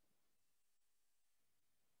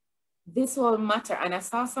this will matter. And I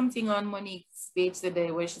saw something on Monique's page today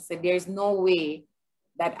where she said, there's no way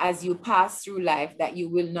that as you pass through life that you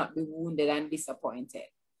will not be wounded and disappointed.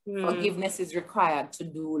 Mm. Forgiveness is required to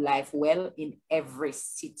do life well in every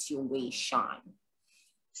situation.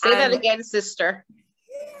 Say that again, sister.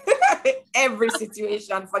 Every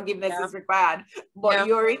situation, forgiveness is required. But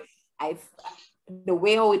Yori, the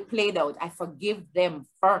way how it played out, I forgive them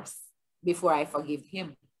first before I forgive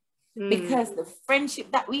him. Because the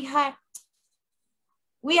friendship that we had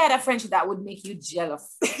a friendship that would make you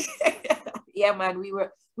jealous. Yeah, man, we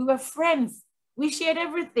were friends. We shared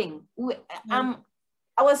everything.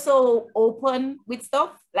 I was so open with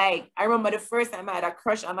stuff. Like, I remember the first time I had a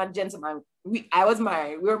crush on a gentleman. I was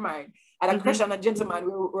married. We were married. I had a crush on a gentleman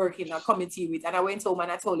we were working a committee with. And I went home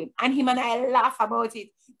and I told him. And him and I laugh about it.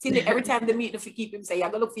 Till every time they meet, if you keep him say, you're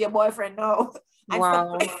going to look for your boyfriend now. And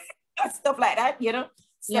wow. stuff like that, you know?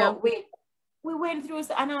 So we went through,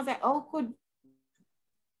 and I was like, oh,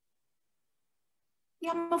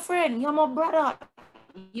 you're my friend, you're my brother.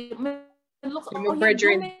 Look how you're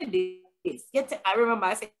doing this. I remember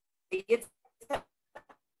I said,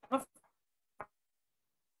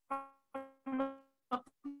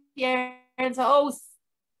 parents' house.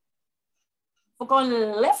 Fucking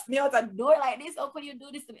left me out the door like this. How could you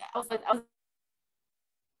do this to me? I was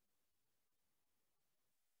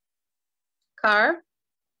Car?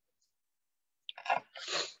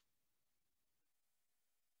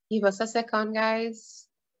 Give us a second, guys.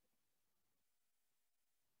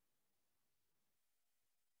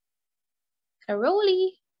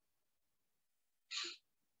 Carole.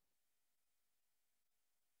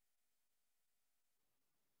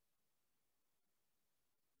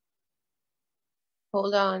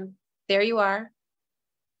 Hold on. There you are.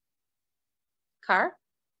 Car?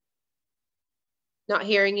 Not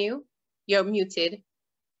hearing you. You're muted.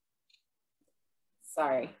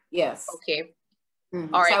 Sorry. Yes. Okay.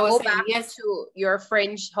 Mm-hmm. All right. So go back to your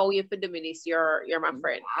friend. How you put them in this? You're my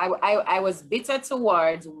friend. I was bitter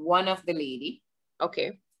towards one of the lady.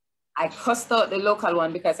 Okay. I cussed out the local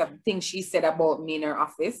one because of things she said about me in her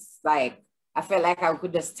office. Like, I felt like I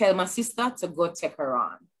could just tell my sister to go take her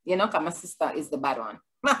on. You know, because my sister is the bad one.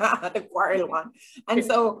 The quarrel one. And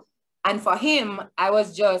so, and for him, I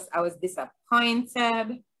was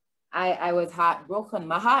disappointed. I was heartbroken.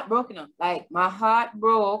 My heart broke, like my heart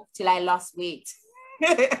broke till I lost weight.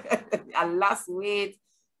 I lost weight.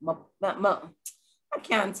 I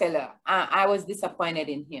can't tell her. I was disappointed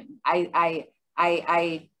in him. I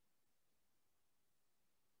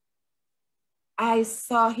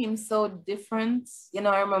saw him so different. You know,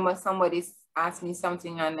 I remember somebody asked me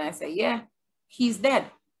something and I said, yeah, he's dead.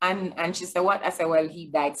 And she said, what? I said, well, he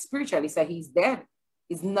died spiritually. So he's dead.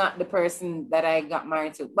 He's not the person that I got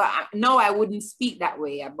married to. But no, I wouldn't speak that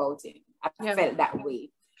way about him. I felt that way.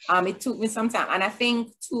 It took me some time. And I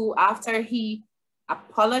think too, after he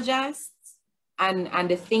apologized and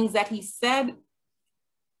the things that he said,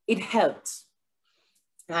 it helped.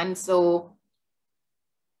 And so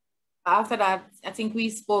after that, I think we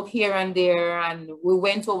spoke here and there and we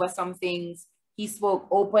went over some things. He spoke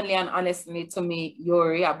openly and honestly to me,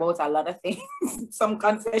 Yori, about a lot of things, some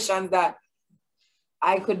confessions that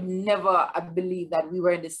I could never believe that we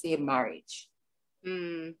were in the same marriage.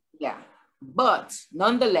 Yeah. But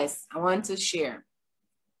nonetheless, I want to share.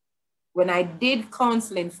 When I did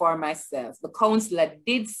counseling for myself, the counselor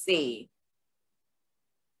did say,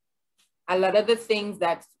 a lot of the things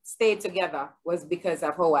that stayed together was because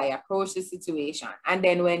of how I approached the situation. And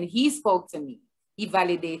then when he spoke to me, he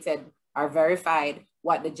validated or verified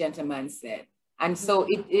what the gentleman said. And so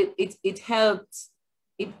it helped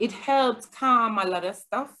calm a lot of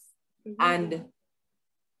stuff. And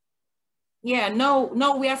yeah,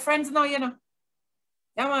 no, we are friends now, you know.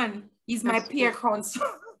 Yeah, man, he's my peer counselor.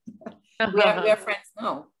 we are friends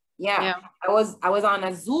now. Yeah. I was on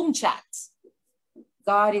a Zoom chat.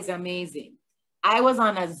 God is amazing. I was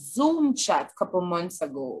on a Zoom chat a couple months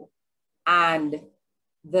ago, and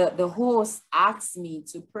the host asked me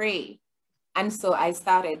to pray. And so I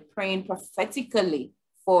started praying prophetically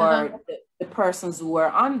for the persons who were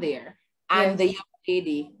on there. And the young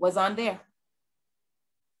lady was on there.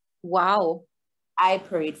 Wow. I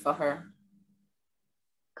prayed for her.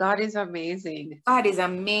 God is amazing. God is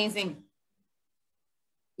amazing.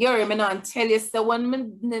 Yori, me not tell you, so when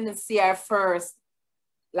me didn't see her first,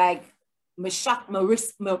 like, me shocked, my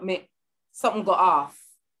wrist, me something go off.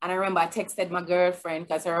 And I remember I texted my girlfriend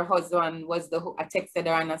because her husband was I texted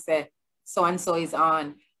her and I said, so-and-so is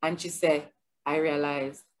on. And she said, I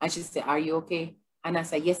realized. And she said, are you okay? And I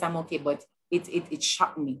said, yes, I'm okay. But it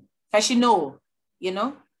shocked me. Because she know, you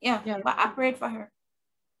know? Yeah. But I prayed for her.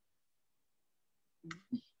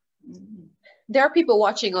 There are people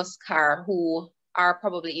watching us, Car, who are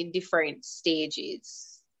probably in different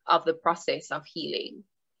stages of the process of healing.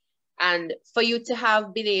 And for you to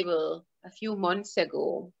have been able a few months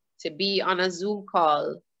ago to be on a Zoom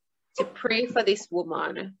call to pray for this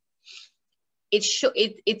woman,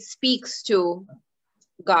 it speaks to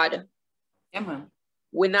God. Yeah, man.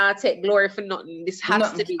 We not take glory for nothing. This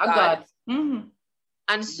has to be God.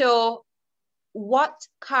 And so what,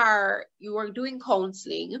 Car, you were doing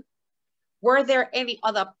counseling, were there any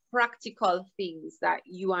other practical things that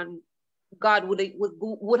you and God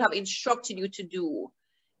would have instructed you to do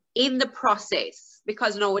in the process?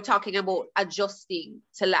 Because now we're talking about adjusting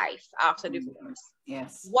to life after divorce.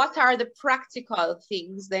 Yes. What are the practical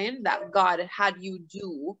things then that God had you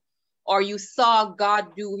do, or you saw God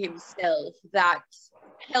do himself, that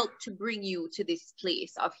helped to bring you to this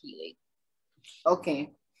place of healing?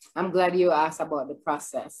 Okay. I'm glad you asked about the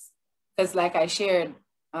process. Because like I shared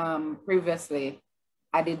previously,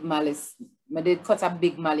 I did malice. I did cut a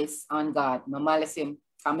big malice on God. My malice him.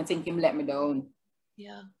 I think him let me down.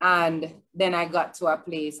 Yeah. And then I got to a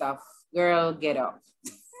place of, girl, get up.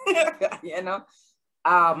 You know,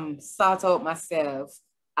 sort out myself.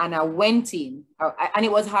 And I went in, and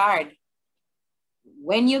it was hard.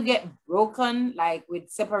 When you get broken, like with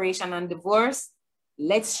separation and divorce,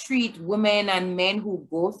 let's treat women and men who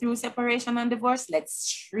go through separation and divorce,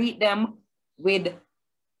 let's treat them with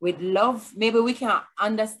love. Maybe we can't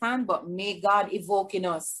understand, but may God evoke in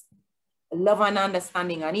us love and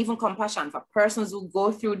understanding and even compassion for persons who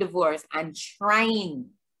go through divorce and trying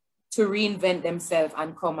to reinvent themselves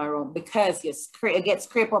and come around, because you get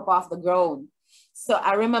scraped up off the ground. So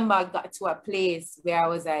I remember I got to a place where I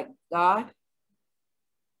was like, God,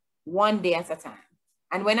 one day at a time.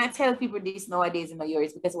 And when I tell people this nowadays in my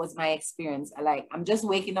years, because it was my experience, I'm just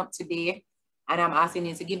waking up today and I'm asking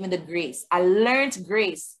you to give me the grace. I learned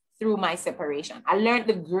grace through my separation. I learned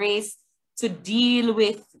the grace to deal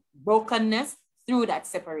with brokenness through that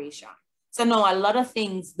separation. So now a lot of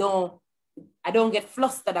things I don't get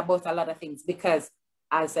flustered about a lot of things, because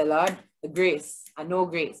I say, Lord, the grace, I know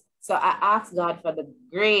grace. So I ask God for the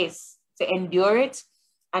grace to endure it.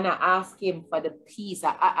 And I ask him for the peace.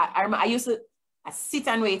 I used to sit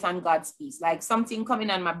and wait on God's peace. Like something coming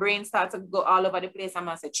and my brain starts to go all over the place. I'm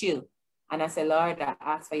going to say, chill. And I say, Lord, I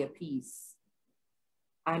ask for your peace.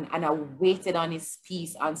 And I waited on his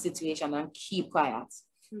peace on situation and keep quiet.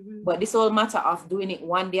 But this whole matter of doing it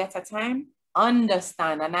one day at a time,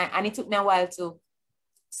 understand. And it took me a while to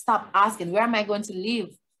stop asking, where am I going to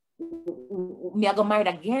live? Me I go married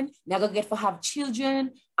again? Me I go get to have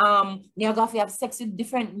children? Me I go have sex with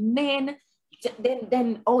different men?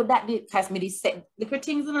 Then oh, that did cast me these little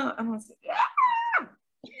things, you know. I'm say,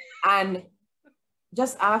 and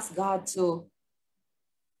just ask God to,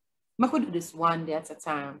 I could do this one day at a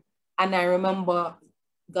time. And I remember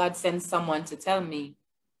God sent someone to tell me,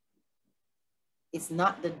 it's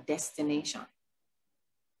not the destination.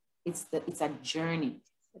 It's a journey.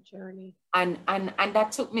 It's a journey. And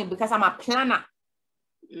that took me, because I'm a planner.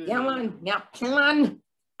 Yeah, man, yeah, plan.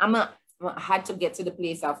 I had to get to the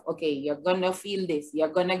place of, okay, you're gonna feel this, you're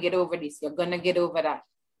gonna get over this, you're gonna get over that.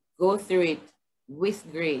 Go through it with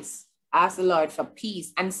grace. Ask the Lord for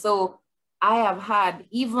peace. And so I have had,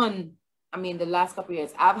 even, the last couple of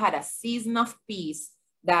years, I've had a season of peace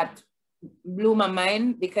that blew my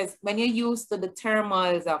mind, because when you're used to the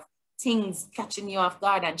turmoils of things catching you off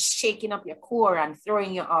guard and shaking up your core and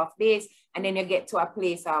throwing you off base. And then you get to a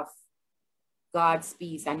place of God's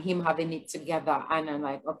peace and him having it together. And I'm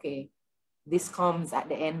like, okay, this comes at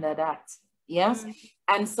the end of that. Yes.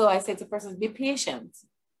 And so I said to persons, be patient.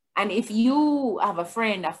 And if you have a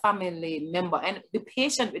friend, a family member, and be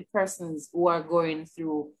patient with persons who are going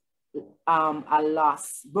through a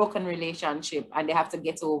loss, broken relationship, and they have to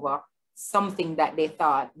get over something that they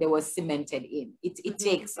thought they were cemented in. It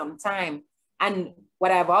takes some time. And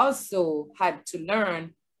what I've also had to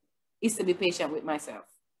learn is to be patient with myself.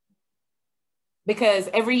 Because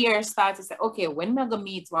every year I start to say, okay, when am I going to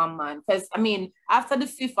meet one man? Because I mean, after the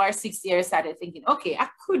 5th or 6th year, I started thinking, okay, I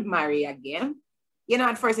could marry again. You know,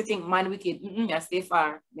 at first I think, man, wicked, I stay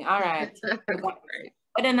far. All right.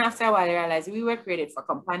 But then after a while, I realized we were created for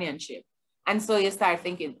companionship. And so you start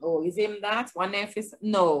thinking, oh, is him that? One if it's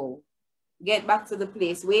no. Get back to the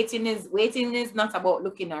place. Waiting is not about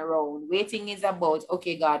looking around. Waiting is about,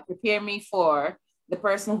 okay, God, prepare me for the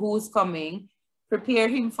person who's coming. Prepare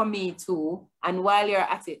him for me too. And while you're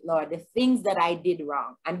at it, Lord, the things that I did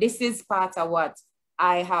wrong. And this is part of what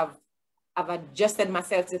I've adjusted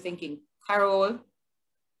myself to thinking, Carole,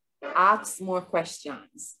 ask more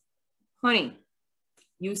questions. Honey,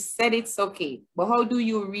 you said it's okay, but how do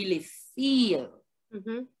you really feel?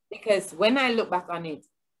 Because when I look back on it,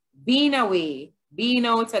 being away, being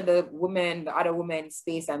out of the other woman's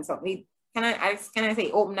space and something, can I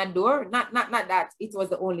say open that door? Not that it was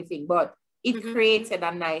the only thing, but it created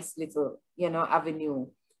a nice little, avenue.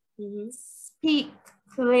 Speak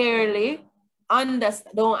clearly,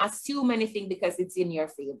 understand, don't assume anything because it's in your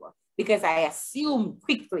favor. Because I assume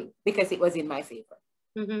quickly because it was in my favor.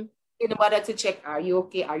 In order to check, are you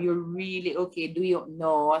okay? Are you really okay? Do you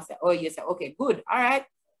know? I said, oh, you said, okay, good. All right.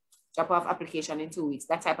 Drop off application in 2 weeks,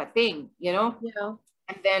 that type of thing, Yeah.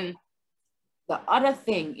 And then the other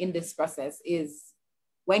thing in this process is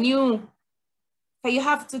when you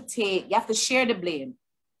have to share the blame,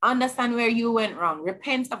 understand where you went wrong,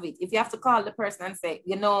 repent of it. If you have to call the person and say,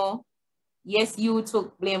 yes, you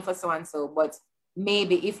took blame for so-and-so, but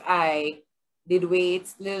maybe if I did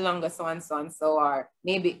wait a little longer, so-and-so, or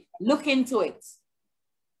maybe look into it.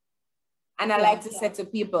 And I like to say to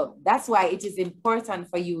people, that's why it is important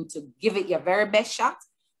for you to give it your very best shot,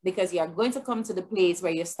 because you're going to come to the place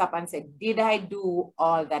where you stop and say, did I do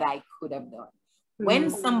all that I could have done? When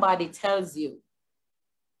somebody tells you,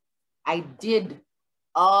 I did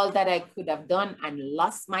all that I could have done and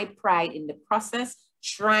lost my pride in the process,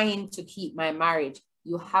 trying to keep my marriage,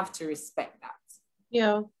 you have to respect that.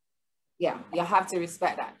 Yeah, you have to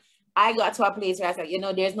respect that. I got to a place where I said,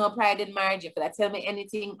 there's no pride in marriage. You could tell me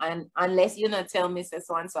anything, and unless you not tell me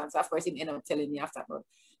so and so, of course, you end up telling me after. But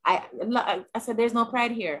I said, there's no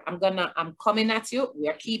pride here. I'm coming at you. We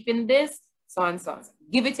are keeping this, so and so.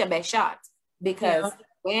 Give it your best shot, because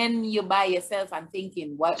when you by yourself and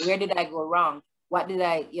thinking, where did I go wrong? What did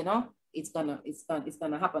I, it's gonna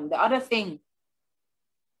happen. The other thing,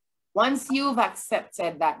 once you've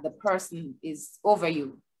accepted that the person is over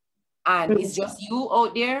you and it's just you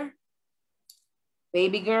out there,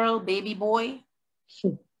 baby girl, baby boy,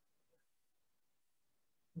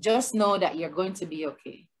 just know that you're going to be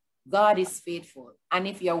okay. God is faithful. And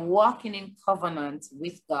if you're walking in covenant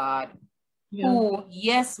with God, who,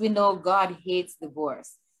 yes, we know God hates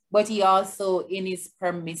divorce, but he also in his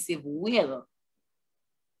permissive will.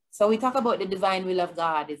 So we talk about the divine will of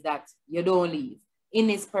God is that you don't leave. In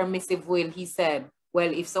his permissive will, he said,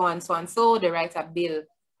 well, if so and so and so, they write a bill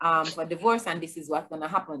for divorce, and this is what's going to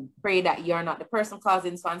happen. Pray that you're not the person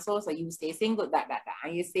causing so and so, so you stay single, that.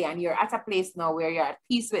 And you stay, and you're at a place now where you're at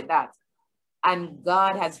peace with that. And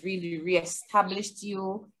God has really reestablished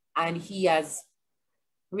you, and he has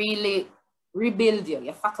really rebuild you.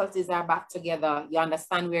 Your faculties are back together. You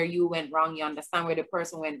understand where you went wrong. You understand where the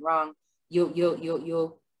person went wrong. You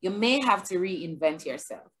may have to reinvent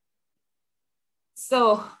yourself.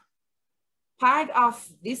 So part of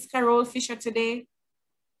this Carole Fisher today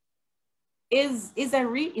is a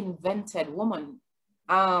reinvented woman.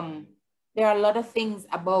 There are a lot of things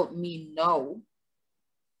about me now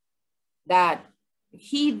that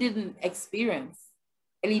he didn't experience,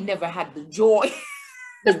 and he never had the joy.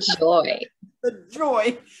 The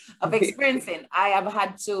joy of experiencing. I have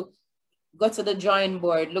had to go to the drawing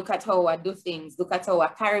board, look at how I do things, look at how I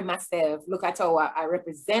carry myself, look at how I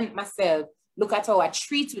represent myself, look at how I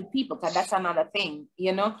treat with people, because that's another thing,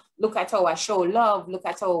 look at how I show love, look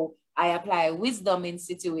at how I apply wisdom in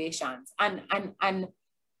situations. And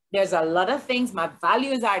there's a lot of things. My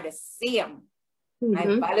values are the same. My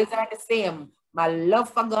values are the same. My love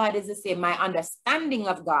for God is the same. My understanding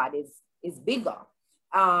of God is bigger.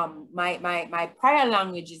 my prayer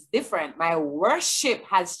language is different. My worship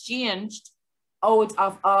has changed out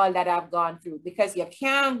of all that I've gone through, because you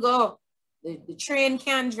can't go, the train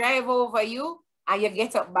can't drive over you and you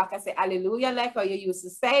get up back and say hallelujah like how you used to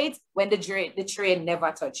say it when the train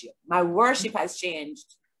never touched you. My worship has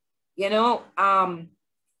changed. You know,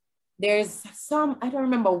 there's some, I don't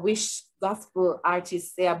remember which gospel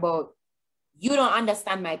artist say about, you don't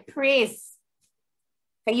understand my praise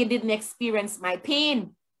because you didn't experience my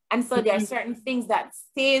pain. And so there are certain things that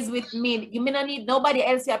stays with me. You may not need nobody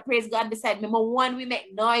else to praise God beside me. But one, we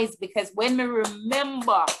make noise, because when we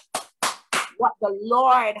remember what the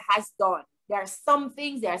Lord has done, there are some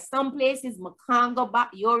things, there are some places I can't go back.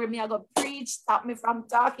 Yori, me, I go preach, stop me from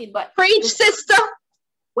talking. But preach, sister.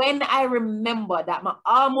 When I remember that, I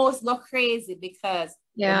almost go crazy, because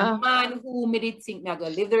yeah, the man who made it think me I go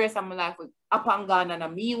live the rest of my life with up and gone,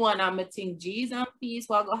 and me one, I'm think Jesus and peace,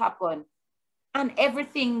 what go happen? And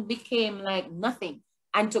everything became like nothing.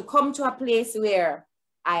 And to come to a place where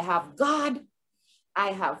I have God,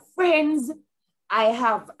 I have friends, I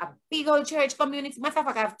have a big old church community. Matter of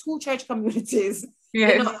fact, I have 2 church communities.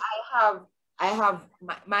 yes. You know, I have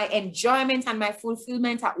my enjoyment and my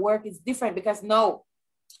fulfillment at work is different, because now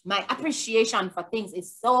my appreciation for things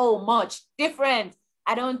is so much different.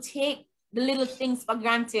 I don't take the little things for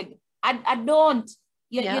granted. I don't.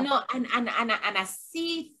 You know, and I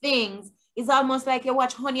see things. It's almost like you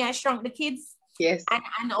watch Honey, I Shrunk the Kids. Yes.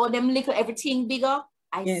 And all them little everything bigger.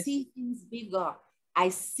 I see things bigger. I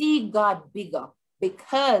see God bigger,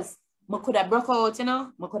 because I could have broke out, you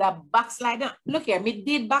know, I could have backslided. Look here, me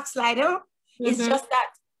did backslide. It's just that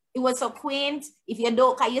it was so quaint. If you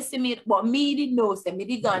don't, can you see me? But me didn't know, so me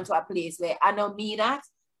did go into a place where I know me that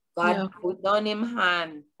God put down him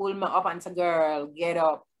hand, pull me up and say, girl, get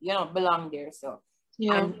up. You know, belong there. So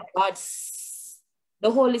and God, the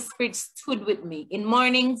Holy Spirit stood with me. In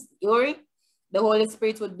mornings, Yori, the Holy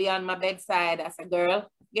Spirit would be on my bedside. I said, girl,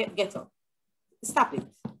 get up. Stop it.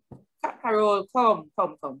 Carole, come.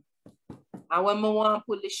 And when I want to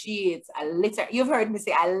pull the sheets, you've heard me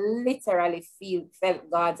say, I literally felt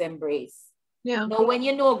God's embrace. Yeah. Now, when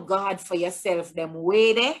you know God for yourself, them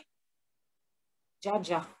way there,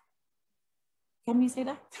 Jaja. Can we say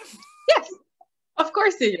that? Yes, of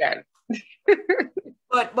course you can.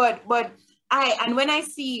 But when I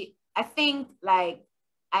see, I think like,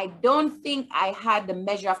 I don't think I had the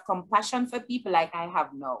measure of compassion for people like I have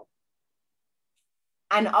now.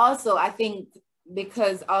 And also, I think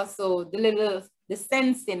because also the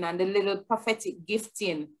sensing and the little prophetic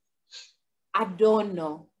gifting, I don't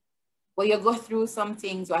know. But you go through some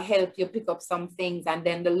things or help you pick up some things, and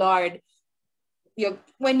then the Lord,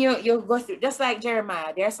 when you go through, just like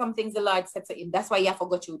Jeremiah, there are some things the Lord said to him, that's why you have to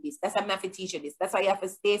go through this. That's why I have to teach you this. That's why you have to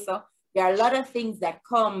stay. So there are a lot of things that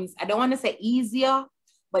comes, I don't want to say easier,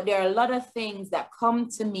 but there are a lot of things that come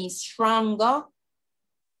to me stronger,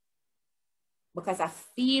 because I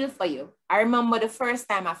feel for you. I remember the first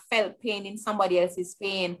time I felt pain in somebody else's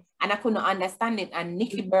pain and I couldn't understand it. And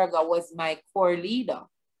Nikki Berger was my core leader.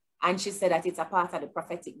 And she said that it's a part of the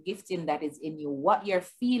prophetic gifting that is in you. What you're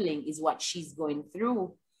feeling is what she's going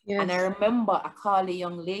through. Yes. And I remember I called a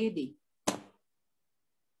young lady. I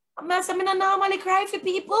don't normally cry for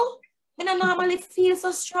people. I don't normally feel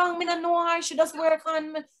so strong. I don't know how I should just work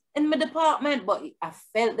on in my department. But I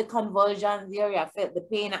felt the convulsions there. I felt the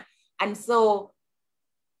pain. And so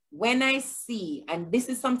when I see, and this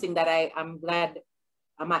is something that I'm glad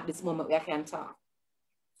I'm at this moment where I can talk.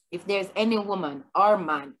 If there's any woman or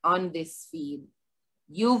man on this feed,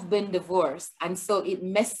 you've been divorced. And so it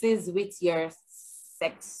messes with your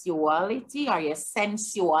sexuality or your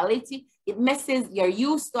sensuality. It messes, you're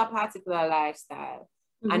used to a particular lifestyle.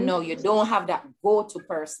 Mm-hmm. And no, you don't have that go-to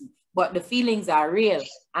person, but the feelings are real.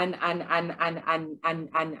 And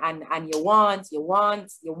you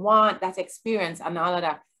want that experience and all of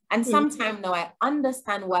that. And sometimes now I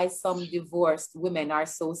understand why some divorced women are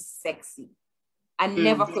so sexy. I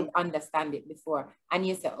never could understand it before. And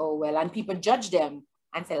you say, oh, well, and people judge them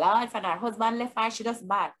and say, Lord, if her husband left her, she just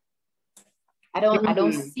bad. I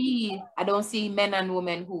don't see men and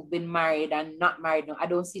women who've been married and not married. No, I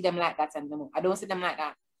don't see them like that anymore. I don't see them like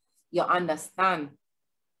that. You understand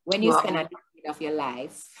when you spend a decade of your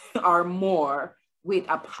life or more with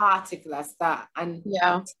a particular star, and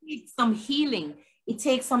it takes some healing, it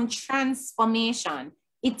takes some transformation,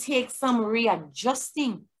 it takes some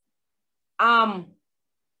readjusting. I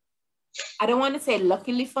don't want to say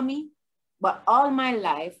luckily for me, but all my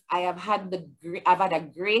life I've had a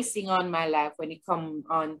gracing on my life when it comes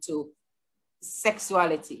on to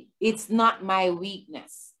sexuality. It's not my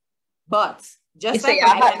weakness, but just you like say a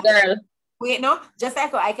hot girl. Wait, no, just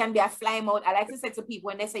like I can be a fly mode. I like to say to people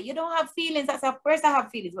when they say, you don't have feelings. I say, of course I have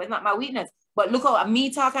feelings, but it's not my weakness. But look how me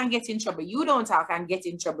talk and get in trouble. You don't talk and get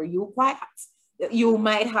in trouble. You quiet. You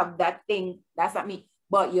might have that thing. That's not me.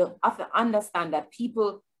 But you have to understand that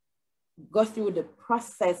people go through the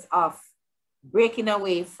process of breaking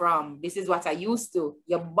away from, this is what I used to.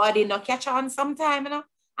 Your body not catch on sometime, you know,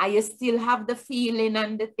 and you still have the feeling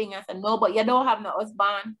and the thing. I said, no, but you don't have no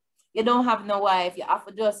husband. You don't have no wife. You have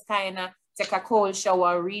to just kind of take a cold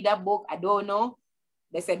shower, read a book. I don't know.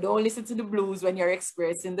 They said, don't listen to the blues when you're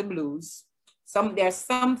experiencing the blues. There's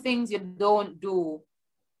some things you don't do.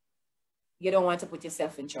 You don't want to put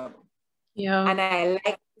yourself in trouble. Yeah. And I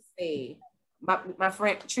like to say, my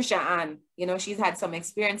friend Trisha Ann, you know, she's had some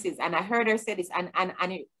experiences, and I heard her say this, and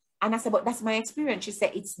I said, but that's my experience. She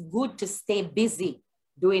said, it's good to stay busy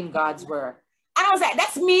doing God's work. And I was like,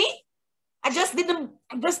 that's me. I just didn't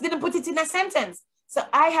put it in a sentence. So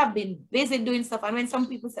I have been busy doing stuff. And when some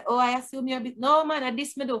people say, oh, I assume you're busy. No, man, I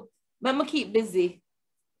this me do. I'm keep busy.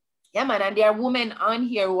 Yeah, man. And there are women on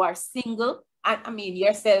here who are single. And I mean,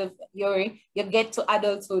 yourself, Yori, you get to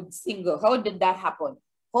adulthood single. How did that happen?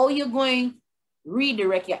 How are you going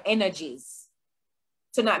redirect your energies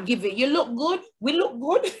to not give it? You look good. We look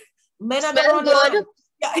good. Men are Smell good.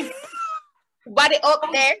 Yeah. Body up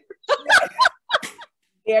there.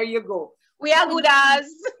 There you go. We are good as.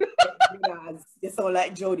 You sound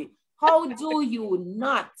like Jody. How do you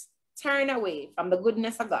not turn away from the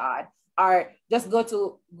goodness of God or just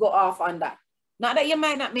go off on that? Not that you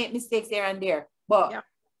might not make mistakes here and there, but yeah.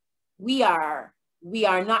 we are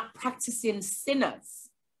not practicing sinners.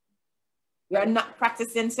 We are not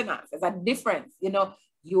practicing sinners. There's a difference. You know,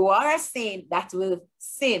 you are a saint that will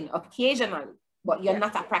sin occasionally, but you're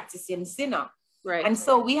not a practicing sinner. Right. And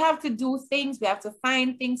so we have to do things. We have to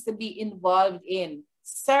find things to be involved in.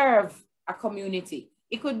 Serve a community.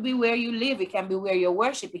 It could be where you live. It can be where you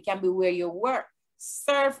worship. It can be where you work.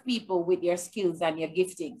 Serve people with your skills and your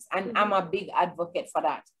giftings. And I'm a big advocate for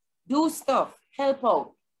that. Do stuff. Help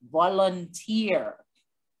out. Volunteer.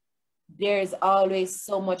 There's always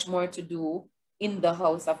so much more to do in the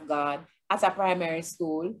house of God, at a primary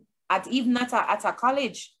school, even at a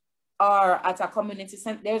college, or at a community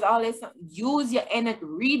center. There's always use your energy,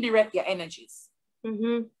 redirect your energies.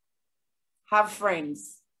 Mm-hmm. Have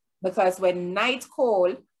friends, because when night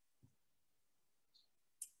cold,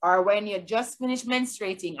 or when you just finished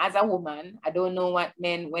menstruating as a woman, I don't know what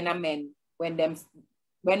when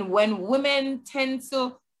women tend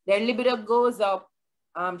to, their libido goes up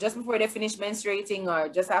just before they finish menstruating or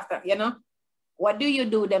just after, you know, what do you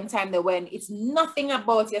do them time that when it's nothing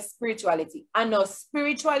about your spirituality? I know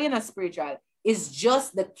spiritual, it's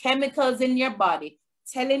just the chemicals in your body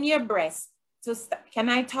telling your breast to stop. Can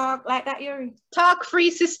I talk like that, Yori? Talk free,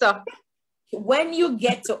 sister. When you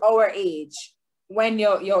get to our age, when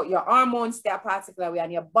your hormones stay a particular way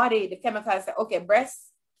and your body, the chemicals say, okay,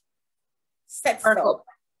 breast, set stop.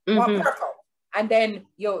 Mm-hmm. And then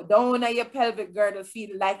your down at your pelvic girdle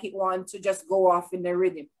feel like it wants to just go off in the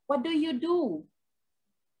rhythm. What do?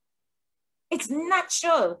 It's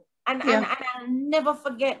natural. And I'll never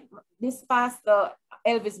forget this pastor,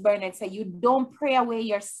 Elvis Burnett, said, you don't pray away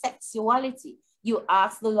your sexuality. You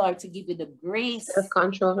ask the Lord to give you the grace.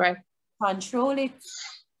 Self-control, right? Control it.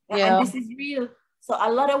 Yeah. And this is real. So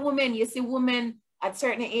a lot of women, you see women at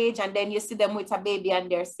certain age and then you see them with a baby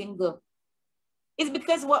and they're single. It's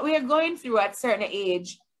because what we are going through at certain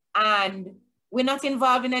age and we're not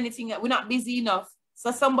involved in anything. We're not busy enough.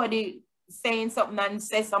 So somebody saying something and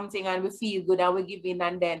say something and we feel good and we give in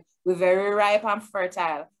and then we're very ripe and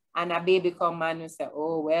fertile and a baby come and we say,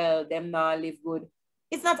 oh, well, them not live good.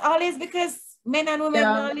 It's not always because men and women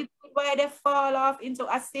not live good, why they fall off into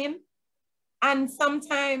a sin. And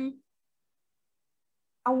sometimes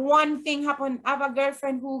one thing happened. I have a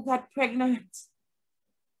girlfriend who got pregnant.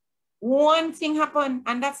 One thing happened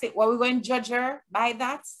and that's it. Well, we're going to judge her by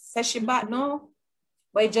that. Says she bad? No.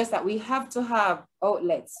 But it's just that we have to have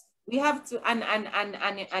outlets. We have to,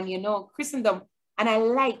 and you know, Christendom, and I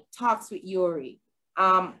like talks with Yori.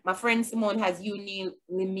 My friend Simone has you, Neil,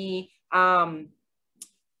 me,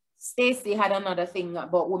 Stacy had another thing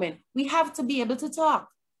about women. We have to be able to talk.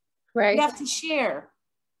 Right. We have to share.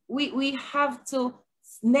 We have to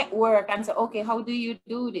network and say, okay, how do you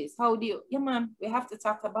do this? How do you, yeah, man, we have to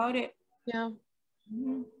talk about it. Yeah.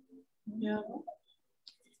 Mm-hmm. Yeah.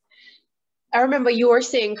 I remember you were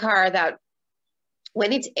saying, Cara, that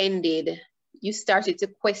when it ended, you started to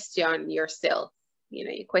question yourself. You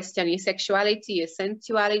know, you question your sexuality, your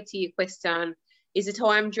sensuality, you question, is it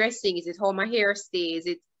how I'm dressing? Is it how my hair stays?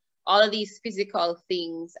 Is it all of these physical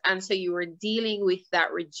things? And so you were dealing with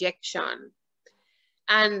that rejection.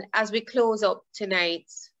 And as we close up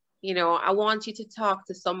tonight, you know, I want you to talk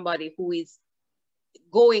to somebody who is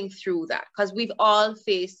going through that, because we've all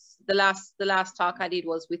faced, the last talk I did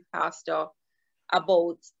was with Pastor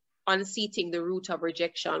about unseating the root of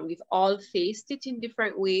rejection. We've all faced it in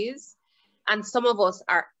different ways. And some of us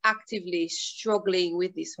are actively struggling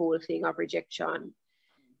with this whole thing of rejection.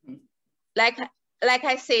 Mm-hmm. Like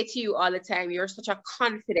I say to you all the time, you're such a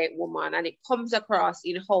confident woman, and it comes across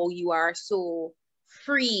in how you are so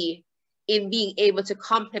free in being able to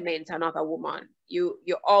compliment another woman. You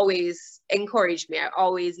always encourage me. I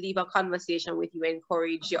always leave a conversation with you,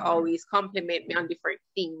 encourage, you always compliment me on different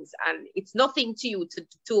things. And it's nothing to you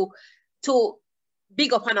to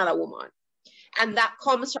big up another woman. And that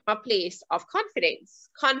comes from a place of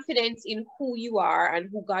confidence in who you are and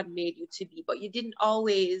who God made you to be. But you didn't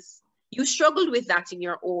always, you struggled with that in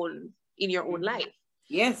your own life.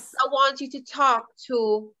 Yes. I want you to talk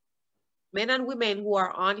to men and women who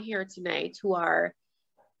are on here tonight, who are,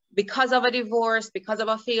 because of a divorce, because of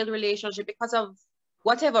a failed relationship, because of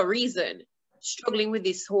whatever reason, struggling with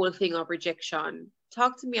this whole thing of rejection.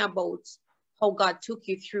 Talk to me about how God took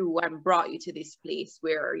you through and brought you to this place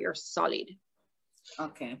where you're solid.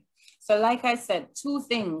 Okay. So like I said, two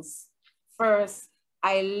things. First,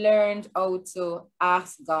 I learned how to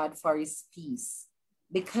ask God for his peace,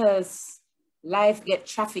 because life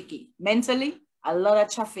gets trafficky. Mentally, a lot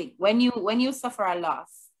of traffic. When you suffer a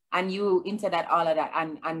loss and you into that, all of that,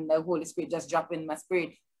 and the Holy Spirit just drop in my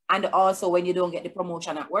spirit. And also when you don't get the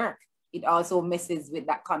promotion at work, it also messes with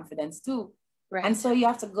that confidence too. Right. And so you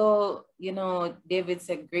have to go, you know, David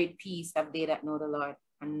said, great peace have they that know the Lord,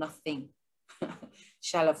 and nothing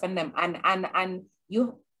shall offend them. And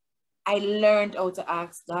I learned how to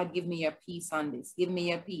ask God, give me your peace on this. Give me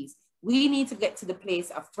your peace. We need to get to the place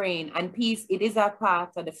of praying, and peace, it is a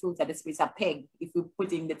part of the fruit of the spirit. It's a peg, if we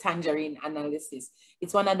put in the tangerine analysis.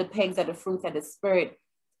 It's one of the pegs of the fruit of the spirit.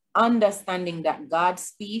 Understanding that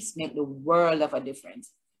God's peace makes the world of a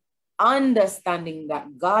difference. Understanding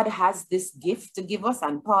that God has this gift to give us,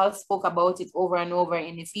 and Paul spoke about it over and over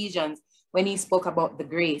in Ephesians when he spoke about the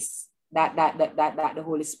grace that the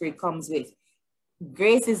Holy Spirit comes with.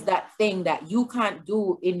 Grace is that thing that you can't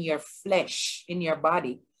do in your flesh, in your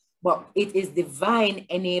body, but it is divine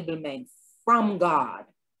enablement from God,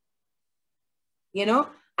 you know?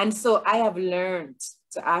 And so I have learned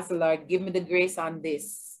to ask the Lord, give me the grace on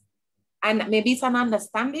this. And maybe it's an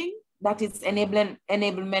understanding that it's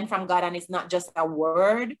enablement from God, and it's not just a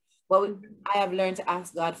word, but I have learned to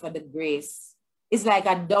ask God for the grace. It's like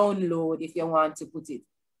a download, if you want to put it.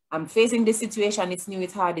 I'm facing this situation, it's new,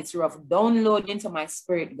 it's hard, it's rough. Download into my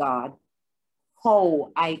spirit, God,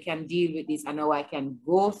 how I can deal with this and how I can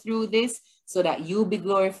go through this so that you be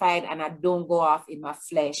glorified and I don't go off in my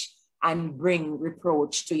flesh and bring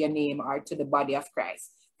reproach to your name or to the body of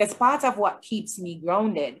Christ. Because part of what keeps me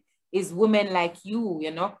grounded is women like you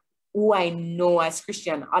know, who I know as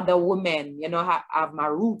Christian, other women, you know, have my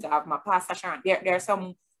root, have my pastor Sharon. There are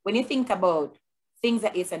some, when you think about things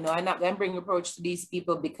that you say, no, I'm not going to bring reproach to these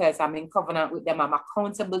people because I'm in covenant with them, I'm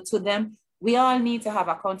accountable to them. We all need to have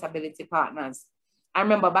accountability partners. I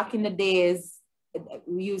remember back in the days,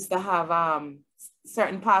 we used to have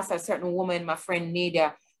certain pastors, certain women, my friend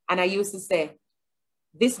Nadia, and I used to say,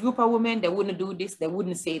 this group of women, they wouldn't do this, they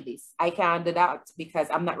wouldn't say this. I can't do that because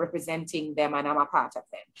I'm not representing them and I'm a part of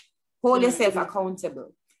them. Hold yourself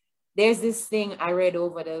accountable. There's this thing I read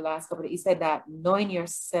over the last couple of days. He said that knowing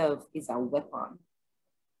yourself is a weapon.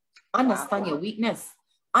 Understand your weakness.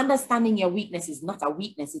 Understanding your weakness is not a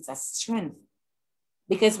weakness, it's a strength.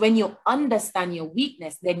 Because when you understand your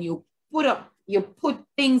weakness, then you put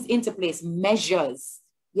things into place, measures.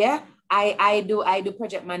 Yeah, I do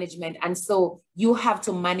project management, and so you have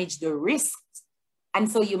to manage the risk. And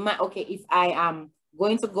so you might, okay, if I am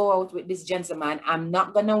going to go out with this gentleman, I'm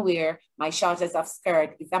not gonna wear my shortest of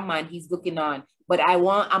skirt. It's a man, he's looking on, but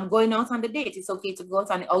I'm going out on the date. It's okay to go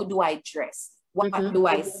out on, how do I dress? What do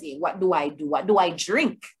I say? What do I do? What do I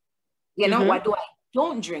drink? You know, what do I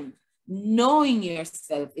don't drink? Knowing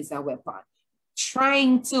yourself is a weapon.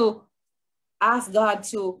 Trying to ask God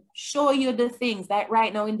to show you the things that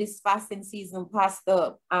right now in this fasting season,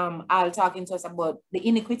 Pastor Al talking to us about the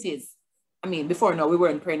iniquities. I mean, before now, we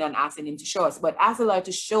weren't praying and asking him to show us, but ask the Lord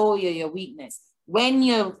to show you your weakness. When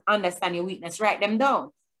you understand your weakness, write them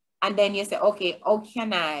down. And then you say, okay, how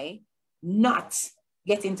can I not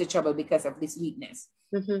get into trouble because of this weakness?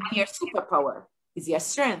 And your superpower is your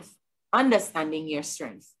strength, understanding your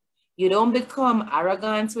strength. You don't become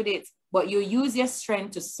arrogant with it, but you use your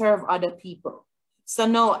strength to serve other people. So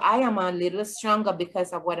now I am a little stronger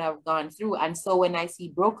because of what I've gone through. And so when I see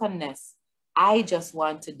brokenness, I just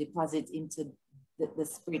want to deposit into the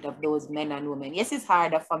spirit of those men and women. Yes, it's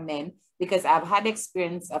harder for men because I've had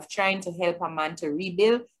experience of trying to help a man to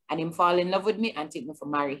rebuild and him fall in love with me and take me for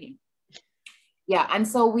marry him. Yeah, and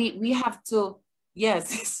so we have to,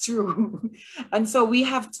 yes, it's true. And so we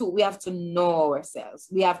have to know ourselves.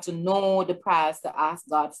 We have to know the prayers to ask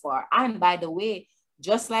God for. And by the way,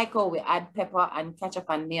 just like how we add pepper and ketchup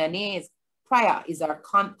and mayonnaise, prayer is our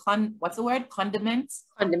what's the word? Condiment?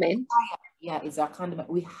 Condiment. Yeah, is our condiment.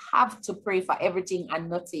 We have to pray for everything and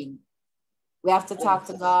nothing. We have to talk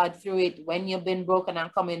to God through it. When you've been broken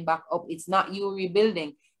and coming back up, it's not you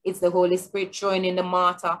rebuilding. It's the Holy Spirit showing in the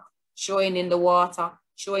mortar, showing in the water,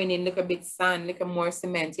 showing in little bit sand, little more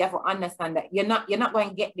cement. You have to understand that you're not going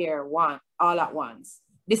to get there all at once.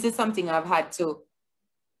 This is something I've had to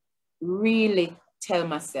really tell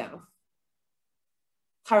myself.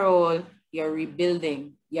 Carole, you're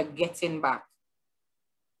rebuilding. You're getting back.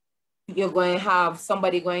 You're going to have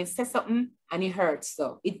somebody going to say something and it hurts.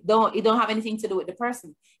 So it don't have anything to do with the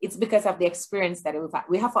person. It's because of the experience that we've had.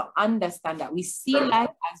 We have to understand that we see life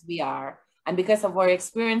as we are. And because of our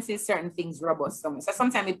experiences, certain things rub us. So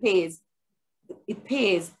sometimes it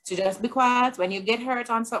pays to just be quiet. When you get hurt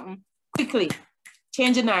on something, quickly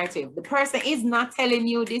change the narrative. The person is not telling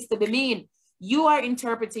you this to be mean. You are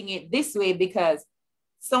interpreting it this way because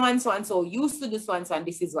so and so used to do so and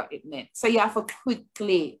this is what it meant. So you have to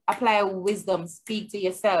quickly apply wisdom, speak to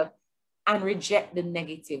yourself, and reject the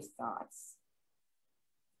negative thoughts.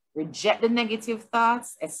 Reject the negative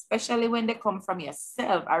thoughts, especially when they come from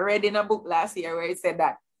yourself. I read in a book last year where it said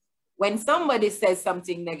that when somebody says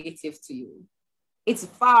something negative to you, it's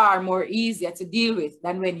far more easier to deal with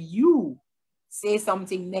than when you say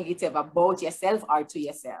something negative about yourself or to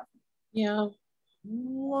yourself. Yeah.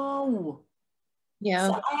 Wow. Yeah.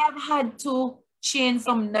 So I have had to change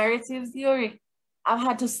some narratives, Yori. I've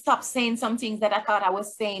had to stop saying some things that I thought I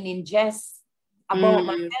was saying in jest about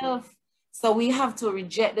myself. So we have to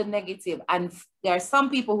reject the negative. And there are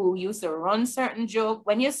some people who used to run certain joke.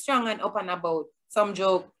 When you're strong and up and about, some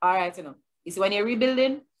joke, all right, you see, when you're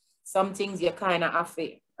rebuilding, some things you kind of have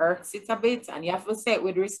to irk it a bit and you have to say it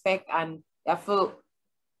with respect and you have to,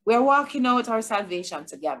 we're walking out our salvation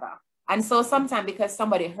together. And so sometimes because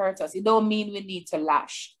somebody hurt us, it don't mean we need to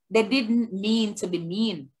lash. They didn't mean to be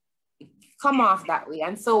mean. Come off that way.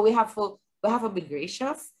 And so we have to be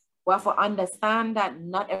gracious. We have to understand that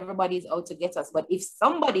not everybody is out to get us. But if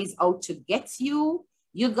somebody's out to get you,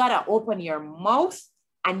 you gotta open your mouth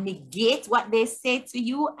and negate what they say to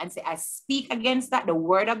you and say, I speak against that. The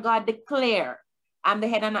word of God declare, I'm the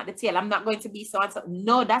head and not the tail. I'm not going to be so and so.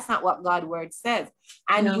 No, that's not what God's word says.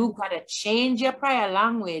 And you gotta change your prayer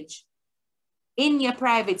language in your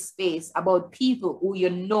private space about people who you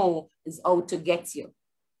know is out to get you.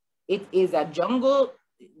 It is a jungle.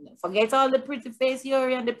 Forget all the pretty face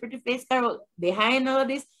Yori and the pretty face Carole. Behind all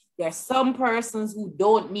this, there are some persons who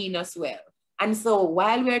don't mean us well. And so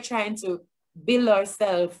while we're trying to build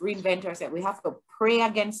ourselves, reinvent ourselves, we have to pray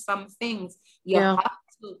against some things. You have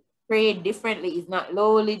to pray differently. It's not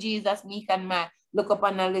lowly Jesus, meek and mild. Look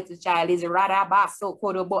upon a little child. Is Radabaso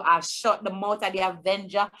Kodobo. I'll shut the mouth of the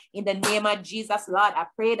avenger in the name of Jesus, Lord. I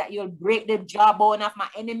pray that you'll break the jawbone of my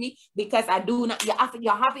enemy because I do not. You have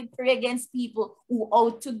to pray against people who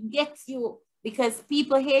out to get you because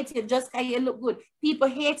people hate you just because you look good. People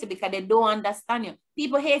hate you because they don't understand you.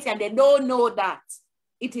 People hate you and they don't know that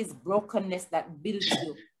it is brokenness that builds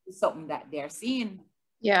you to something that they're seeing.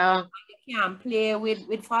 Yeah. You can't play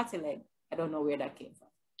with 40 leg. I don't know where that came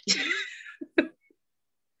from.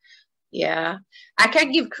 Yeah, I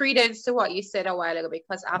can give credence to what you said a while ago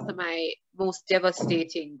because after my most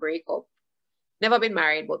devastating breakup, never been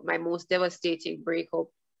married, but my most devastating breakup,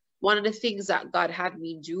 one of the things that God had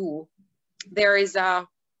me do, there is I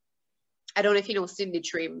don't know if you know Cindy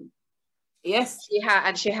Trim. Yes.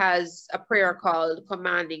 She has a prayer called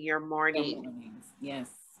Commanding Your Morning. Yes.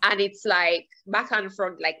 And it's like back and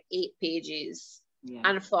front, like 8 pages. Yeah.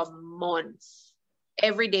 And for months,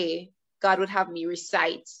 every day, God would have me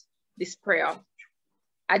recite this prayer.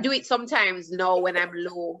 I do it sometimes now when I'm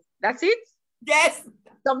low. That's it? Yes.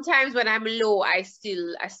 Sometimes when I'm low, I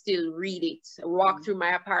still read it. I walk through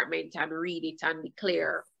my apartment and read it and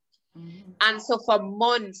declare. And so for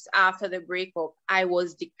months after the breakup, I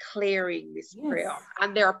was declaring this prayer.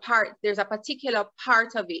 And there's a particular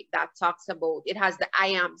part of it that talks about, it has the I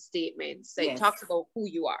am statement. So it talks about who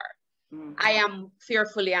you are. I am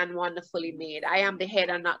fearfully and wonderfully made. I am the head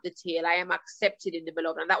and not the tail. I am accepted in the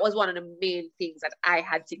beloved. And that was one of the main things that I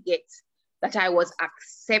had to get, that I was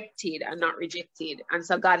accepted and not rejected. And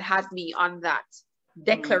so God had me on that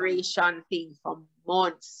declaration thing for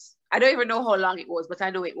months. I don't even know how long it was, but I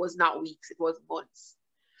know it was not weeks, it was months.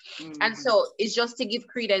 And so it's just to give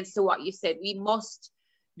credence to what you said. We must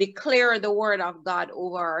declare the word of God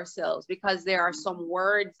over ourselves, because there are some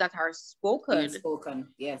words that are spoken.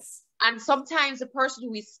 Yes. And sometimes the person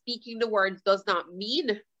who is speaking the words does not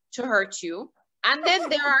mean to hurt you. And then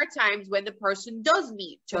there are times when the person does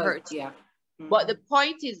mean to hurt you. Yeah. But the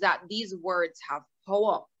point is that these words have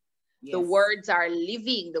power. Yes. The words are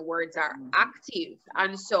living, the words are active.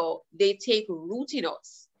 And so they take root in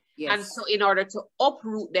us. Yes. And so in order to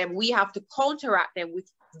uproot them, we have to counteract them with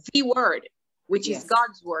the word, which is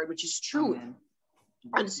God's word, which is truth. Amen.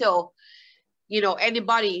 And so, you know,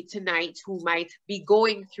 anybody tonight who might be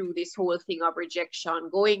going through this whole thing of rejection,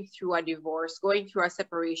 going through a divorce, going through a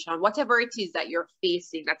separation, whatever it is that you're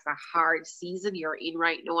facing, that's a hard season you're in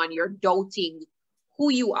right now, and you're doubting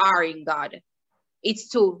who you are in God. It's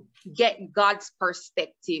to get God's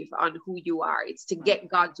perspective on who you are. It's to get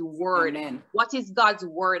God's word. Amen. What is God's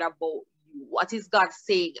word about you? What is God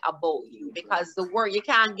saying about you? Because the word, you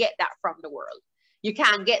can't get that from the world. You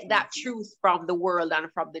can't get that truth from the world and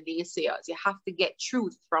from the naysayers. You have to get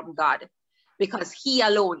truth from God, because he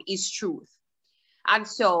alone is truth. And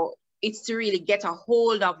so it's to really get a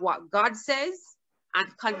hold of what God says and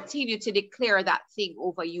continue to declare that thing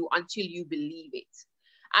over you until you believe it.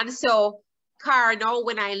 And so, Cara, now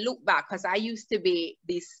when I look back, because I used to be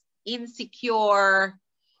this insecure,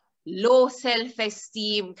 low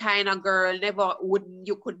self-esteem kind of girl,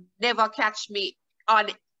 you could never catch me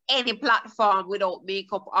on any platform without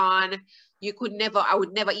makeup on. I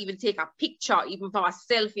would never even take a picture, even from a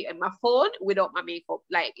selfie on my phone, without my makeup.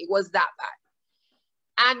 Like, it was that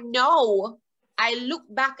bad. And now I look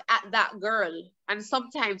back at that girl and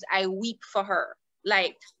sometimes I weep for her.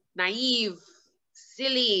 Like, naive,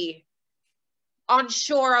 silly,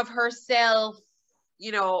 unsure of herself,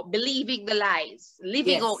 you know, believing the lies,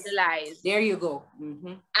 living out the lies. There you go.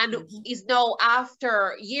 And is now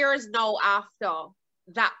years after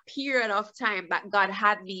that period of time that God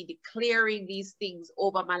had me declaring these things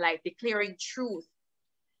over my life, declaring truth.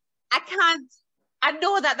 I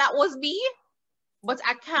know that was me, but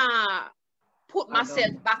I can't put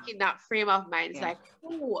myself back in that frame of mind. It's like,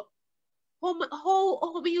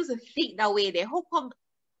 how we used to think that way there? How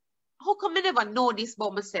come I never know this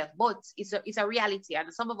about myself? But it's a reality,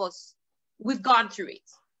 and some of us, we've gone through it.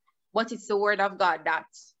 But it's the word of God that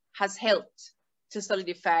has helped to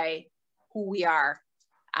solidify who we are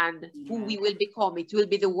and who we will become. It will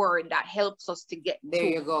be the word that helps us to get there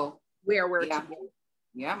you go where we're to go.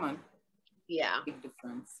 Yeah, man. Yeah. Big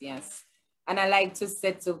difference. Yes. And I like to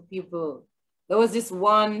say to people, there was this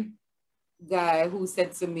one guy who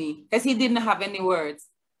said to me, because he didn't have any words,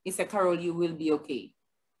 he said, Carole, you will be okay.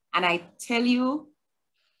 And I tell you,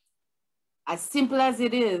 as simple as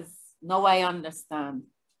it is, now I understand.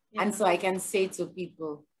 Yeah. And so I can say to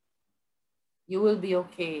people, you will be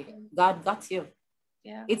okay. God got you.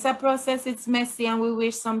 Yeah. It's a process, it's messy, and we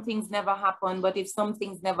wish some things never happen, but if some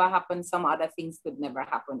things never happen, some other things could never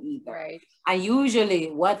happen either. Right. And usually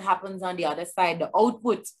what happens on the other side, the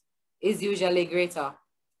output is usually greater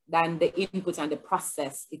than the input, and the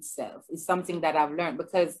process itself is something that I've learned,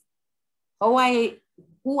 because who I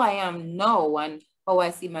am now and how I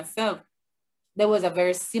see myself, there was a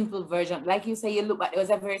very simple version. Like you say, you look back, there was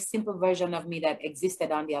a very simple version of me that existed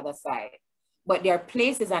on the other side. But there are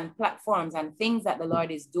places and platforms and things that the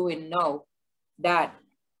Lord is doing now that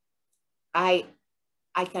I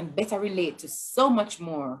can better relate to so much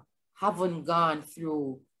more, having gone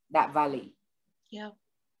through that valley. Yeah.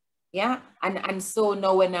 Yeah. And so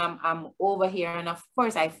now when I'm over here, and of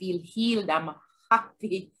course I feel healed, I'm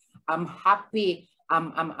happy,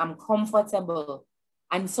 I'm comfortable.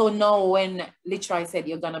 And so now when literally said,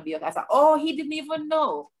 you're gonna be okay, I said, oh, he didn't even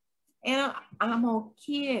know. You know, I'm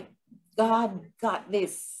okay. God got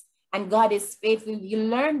this. And God is faithful. You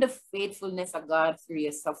learn the faithfulness of God through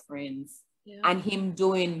your sufferings. Yeah. And him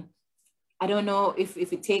doing, I don't know if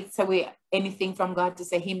it takes away anything from God to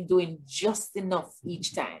say him doing just enough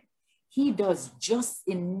each time. He does just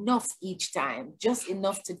enough each time, just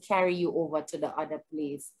enough to carry you over to the other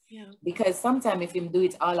place. Yeah. Because sometimes if him do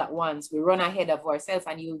it all at once, we run ahead of ourselves,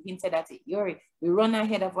 and you hinted at it, Yori, we run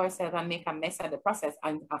ahead of ourselves and make a mess of the process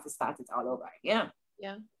and have to start it all over again.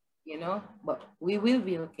 Yeah. You know, but we will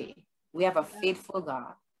be okay. We have a faithful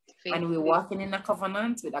God, and we're walking in a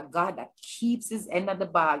covenant with a God that keeps his end of the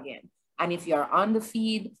bargain. And if you're on the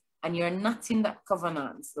feed and you're not in that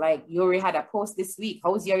covenant, like Yori had a post this week,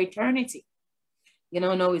 how's your eternity? You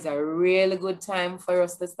know, now is a really good time for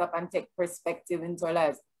us to stop and take perspective into our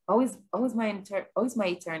lives. How is my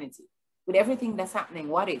eternity? With everything that's happening,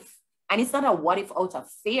 what if? And it's not a what if out of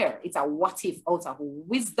fear, it's a what if out of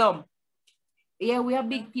wisdom. Yeah, we are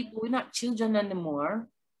big people, we're not children anymore.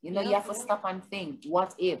 You know, you have to stop and think,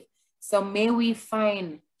 what if? So may we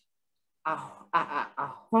find a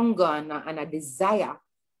hunger and a desire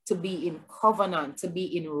to be in covenant, to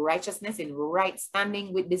be in righteousness, in right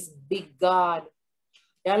standing with this big God.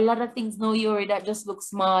 There are a lot of things now, Yori, that just look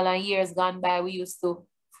small, and years gone by, we used to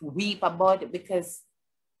weep about it, because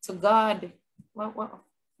to God, what?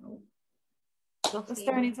 Let's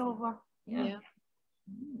turn it over. Yeah.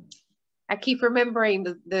 I keep remembering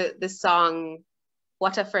the song,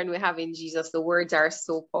 "What a Friend We Have in Jesus." The words are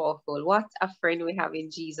so powerful. What a friend we have in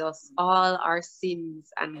Jesus, all our sins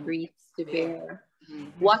and griefs to bear.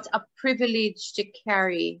 What a privilege to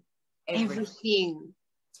carry everything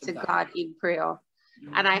to God in prayer.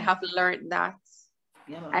 And I have learned that.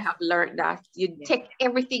 I have learned that you take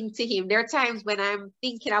everything to him. There are times when I'm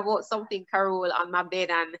thinking about something, Carole, on my bed,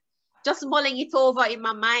 and just mulling it over in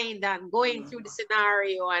my mind and going through the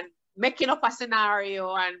scenario and making up a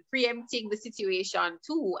scenario and preempting the situation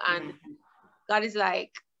too. And God is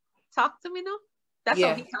like, talk to me now. That's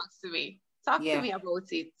how he talks to me. Talk to me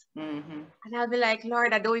about it. And I'll be like,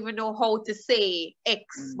 Lord, I don't even know how to say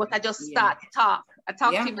X, but I just start to talk. I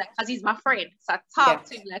talk to him like, because he's my friend. So I talk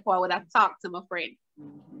to him like, why would I talk to my friend?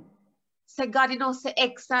 Say, God, you know, say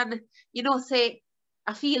X, and, you know, say,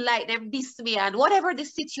 I feel like them diss me, and whatever the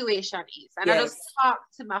situation is. And I just talk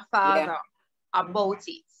to my Father about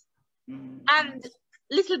it. And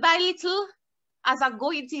little by little, as I go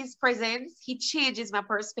into his presence, he changes my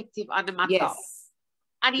perspective on the matter.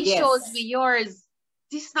 And he shows me, yours,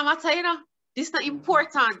 this no matter, you know, this not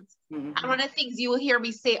important. And one of the things you will hear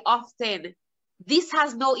me say often, this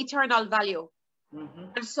has no eternal value.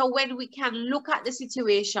 And so when we can look at the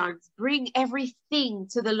situations, bring everything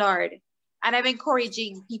to the Lord. And I'm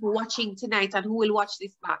encouraging people watching tonight and who will watch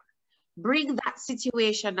this back, bring that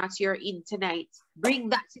situation that you're in tonight. Bring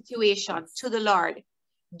that situation to the Lord.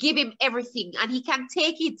 Give him everything, and he can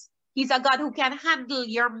take it. He's a God who can handle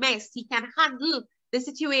your mess. He can handle the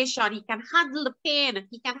situation. He can handle the pain.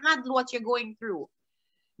 He can handle what you're going through.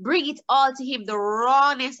 Bring it all to him, the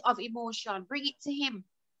rawness of emotion. Bring it to him.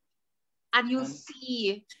 And you'll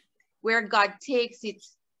see where God takes it.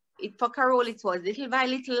 For Carole, it was little by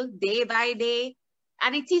little, day by day.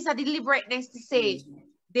 And it is a deliberateness to say,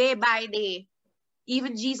 day by day.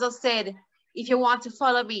 Even Jesus said, if you want to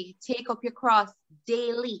follow me, take up your cross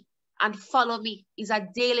daily and follow me. It's a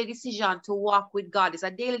daily decision to walk with God. It's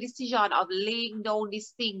a daily decision of laying down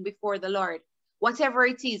this thing before the Lord. Whatever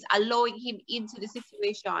it is, allowing him into the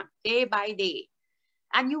situation day by day.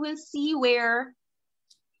 And you will see where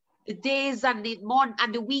the days and the month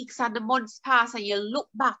and the weeks and the months pass, and you look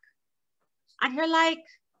back and you're like,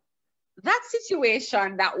 that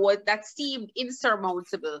situation that seemed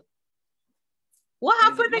insurmountable, what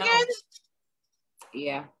happened again?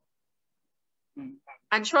 Yeah.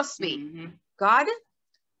 And trust me, God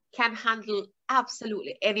can handle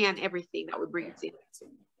absolutely any and everything that we bring to him.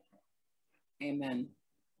 Amen.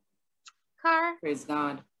 Car, praise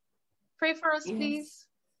God. Pray for us, please.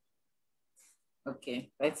 Okay,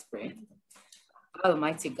 let's pray.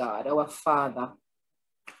 Almighty God, our Father,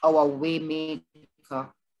 our way maker.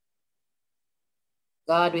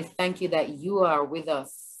 God, we thank you that you are with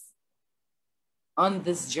us on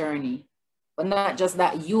this journey. But not just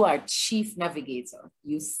that, you are chief navigator.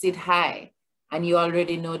 You sit high and you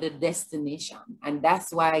already know the destination. And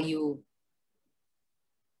that's why you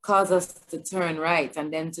cause us to turn right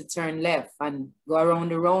and then to turn left and go around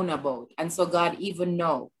the roundabout. And so God, even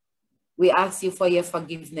now, we ask you for your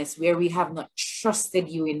forgiveness where we have not trusted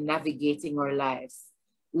you in navigating our lives.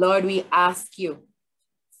 Lord, we ask you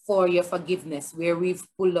for your forgiveness where we've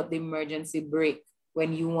pulled up the emergency brake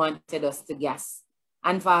when you wanted us to gas.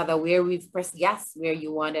 And Father, where we've pressed gas, where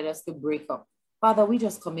you wanted us to break up. Father, we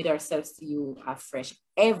just commit ourselves to you afresh.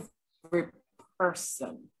 Every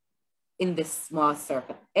person in this small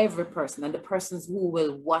circle, every person, and the persons who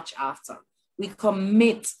will watch after, we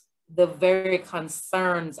commit the very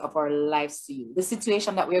concerns of our lives to you. The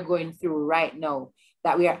situation that we're going through right now,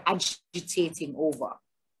 that we are agitating over.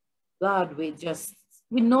 Lord,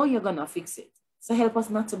 we know you're going to fix it. So help us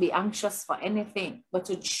not to be anxious for anything, but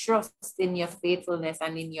to trust in your faithfulness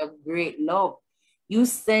and in your great love. You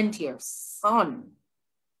sent your Son.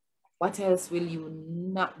 What else will you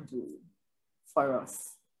not do for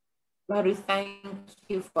us? Lord, we thank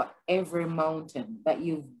you for every mountain that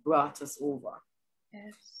you've brought us over.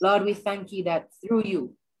 Yes. Lord, we thank you that through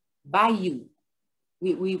you, by you,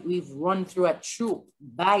 we've run through a troop.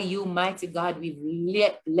 By you, mighty God, we've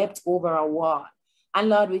leapt over a wall. And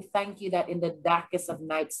Lord, we thank you that in the darkest of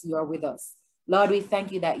nights, you are with us. Lord, we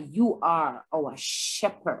thank you that you are our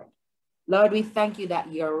shepherd. Lord, we thank you that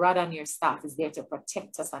your rod and your staff is there to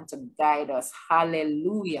protect us and to guide us.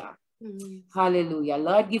 Hallelujah. Hallelujah.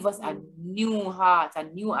 Lord, give us a new heart, a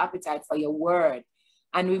new appetite for your word.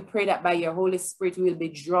 And we pray that by your Holy Spirit, we will be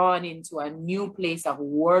drawn into a new place of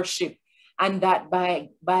worship. And that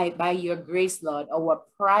by your grace, Lord, our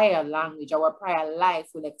prayer language, our prayer life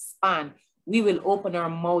will expand. We will open our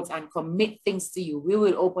mouth and commit things to you. We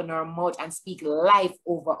will open our mouth and speak life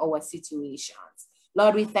over our situations.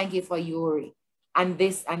 Lord, we thank you for Yori and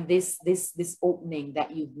this opening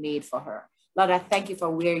that you've made for her. Lord, I thank you for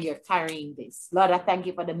where you're carrying this. Lord, I thank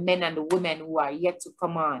you for the men and the women who are yet to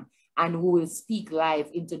come on and who will speak life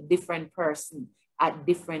into different persons at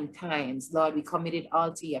different times. Lord, we commit it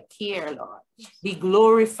all to your care, Lord. Be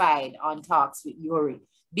glorified on Talks with Yori.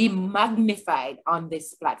 Be magnified on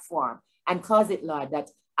this platform and cause it, Lord, that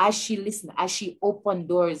as she listens, as she opens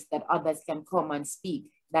doors that others can come and speak,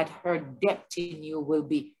 that her depth in you will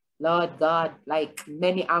be, Lord God, like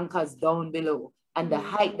many anchors down below. And the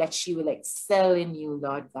height that she will excel in you,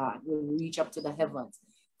 Lord God, will reach up to the heavens.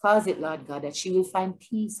 Cause it, Lord God, that she will find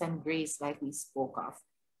peace and grace like we spoke of.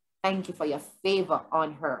 Thank you for your favor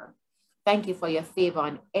on her. Thank you for your favor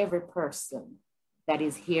on every person that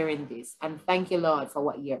is hearing this. And thank you, Lord, for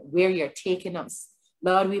where you're taking us.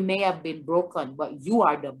 Lord, we may have been broken, but you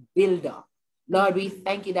are the builder. Lord, we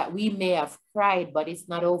thank you that we may have cried, but it's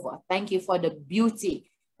not over. Thank you for the beauty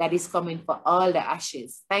that is coming for all the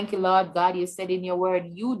ashes. Thank you, Lord God. You said in your word,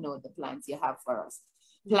 you know the plans you have for us.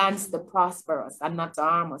 Plans to prosper us and not to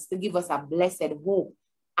harm us, to give us a blessed hope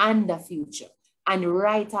and a future. And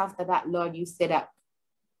right after that, Lord, you said that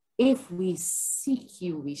if we seek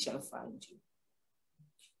you, we shall find you.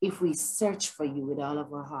 If we search for you with all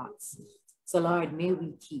of our hearts. So, Lord, may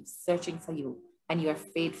we keep searching for you, and you are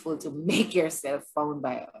faithful to make yourself found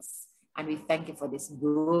by us. And we thank you for this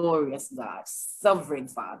glorious God, sovereign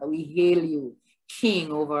Father. We hail you,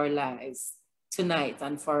 King over our lives tonight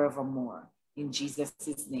and forevermore. In Jesus'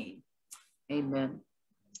 name, amen.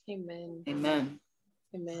 Amen. Amen.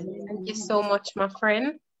 Amen. Thank you so much, my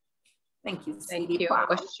friend. Thank you. Thank you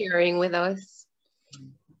for sharing with us.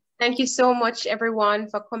 Thank you so much, everyone,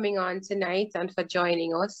 for coming on tonight and for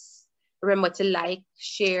joining us. Remember to like,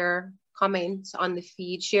 share, comment on the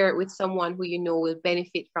feed, share it with someone who you know will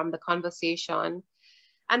benefit from the conversation.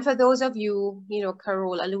 And for those of you,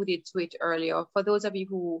 Carole alluded to it earlier, for those of you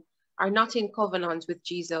who are not in covenant with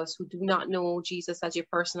Jesus, who do not know Jesus as your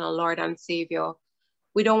personal Lord and Savior,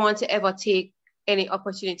 we don't want to ever take any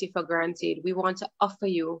opportunity for granted. We want to offer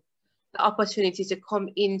you the opportunity to come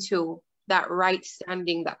into that right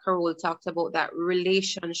standing that Carole talked about, that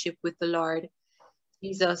relationship with the Lord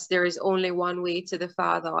Jesus. There is only one way to the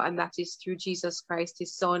Father, and that is through Jesus Christ,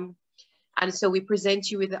 his Son. And so we present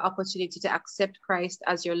you with the opportunity to accept Christ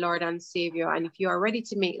as your Lord and Savior. And if you are ready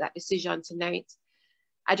to make that decision tonight,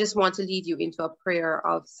 I just want to lead you into a prayer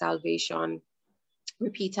of salvation.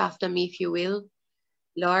 Repeat after me, if you will.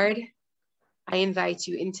 Lord, I invite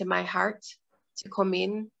you into my heart to come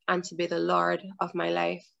in and to be the Lord of my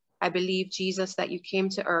life. I believe, Jesus, that you came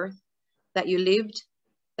to earth, that you lived,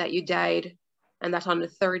 that you died, and that on the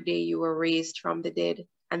third day you were raised from the dead,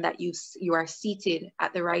 and that you are seated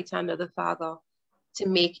at the right hand of the Father to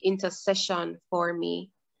make intercession for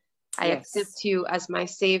me. I accept you as my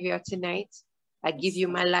Savior tonight. I give you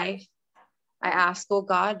my life. I ask, oh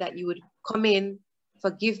God, that you would come in,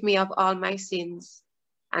 forgive me of all my sins,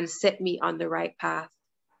 and set me on the right path.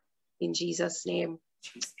 In Jesus' name,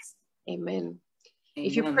 Jesus. Amen.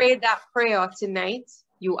 If you prayed that prayer tonight,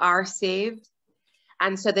 you are saved.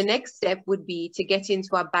 And so the next step would be to get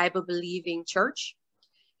into a Bible-believing church,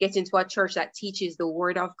 get into a church that teaches the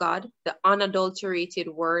Word of God, the unadulterated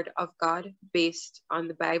Word of God based on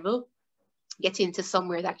the Bible. Get into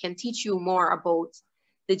somewhere that can teach you more about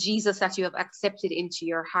the Jesus that you have accepted into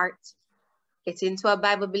your heart. Get into a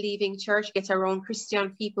Bible-believing church, get around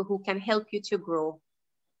Christian people who can help you to grow,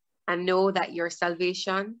 and know that your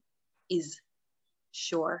salvation is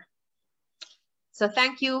sure. So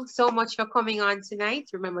thank you so much for coming on tonight.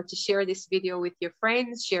 Remember to share this video with your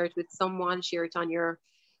friends, share it with someone, share it on your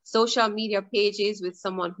social media pages with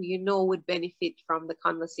someone who you know would benefit from the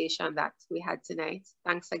conversation that we had tonight.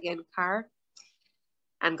 Thanks again, Car.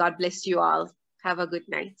 And God bless you all. Have a good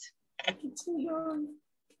night. Thank you too, Yori.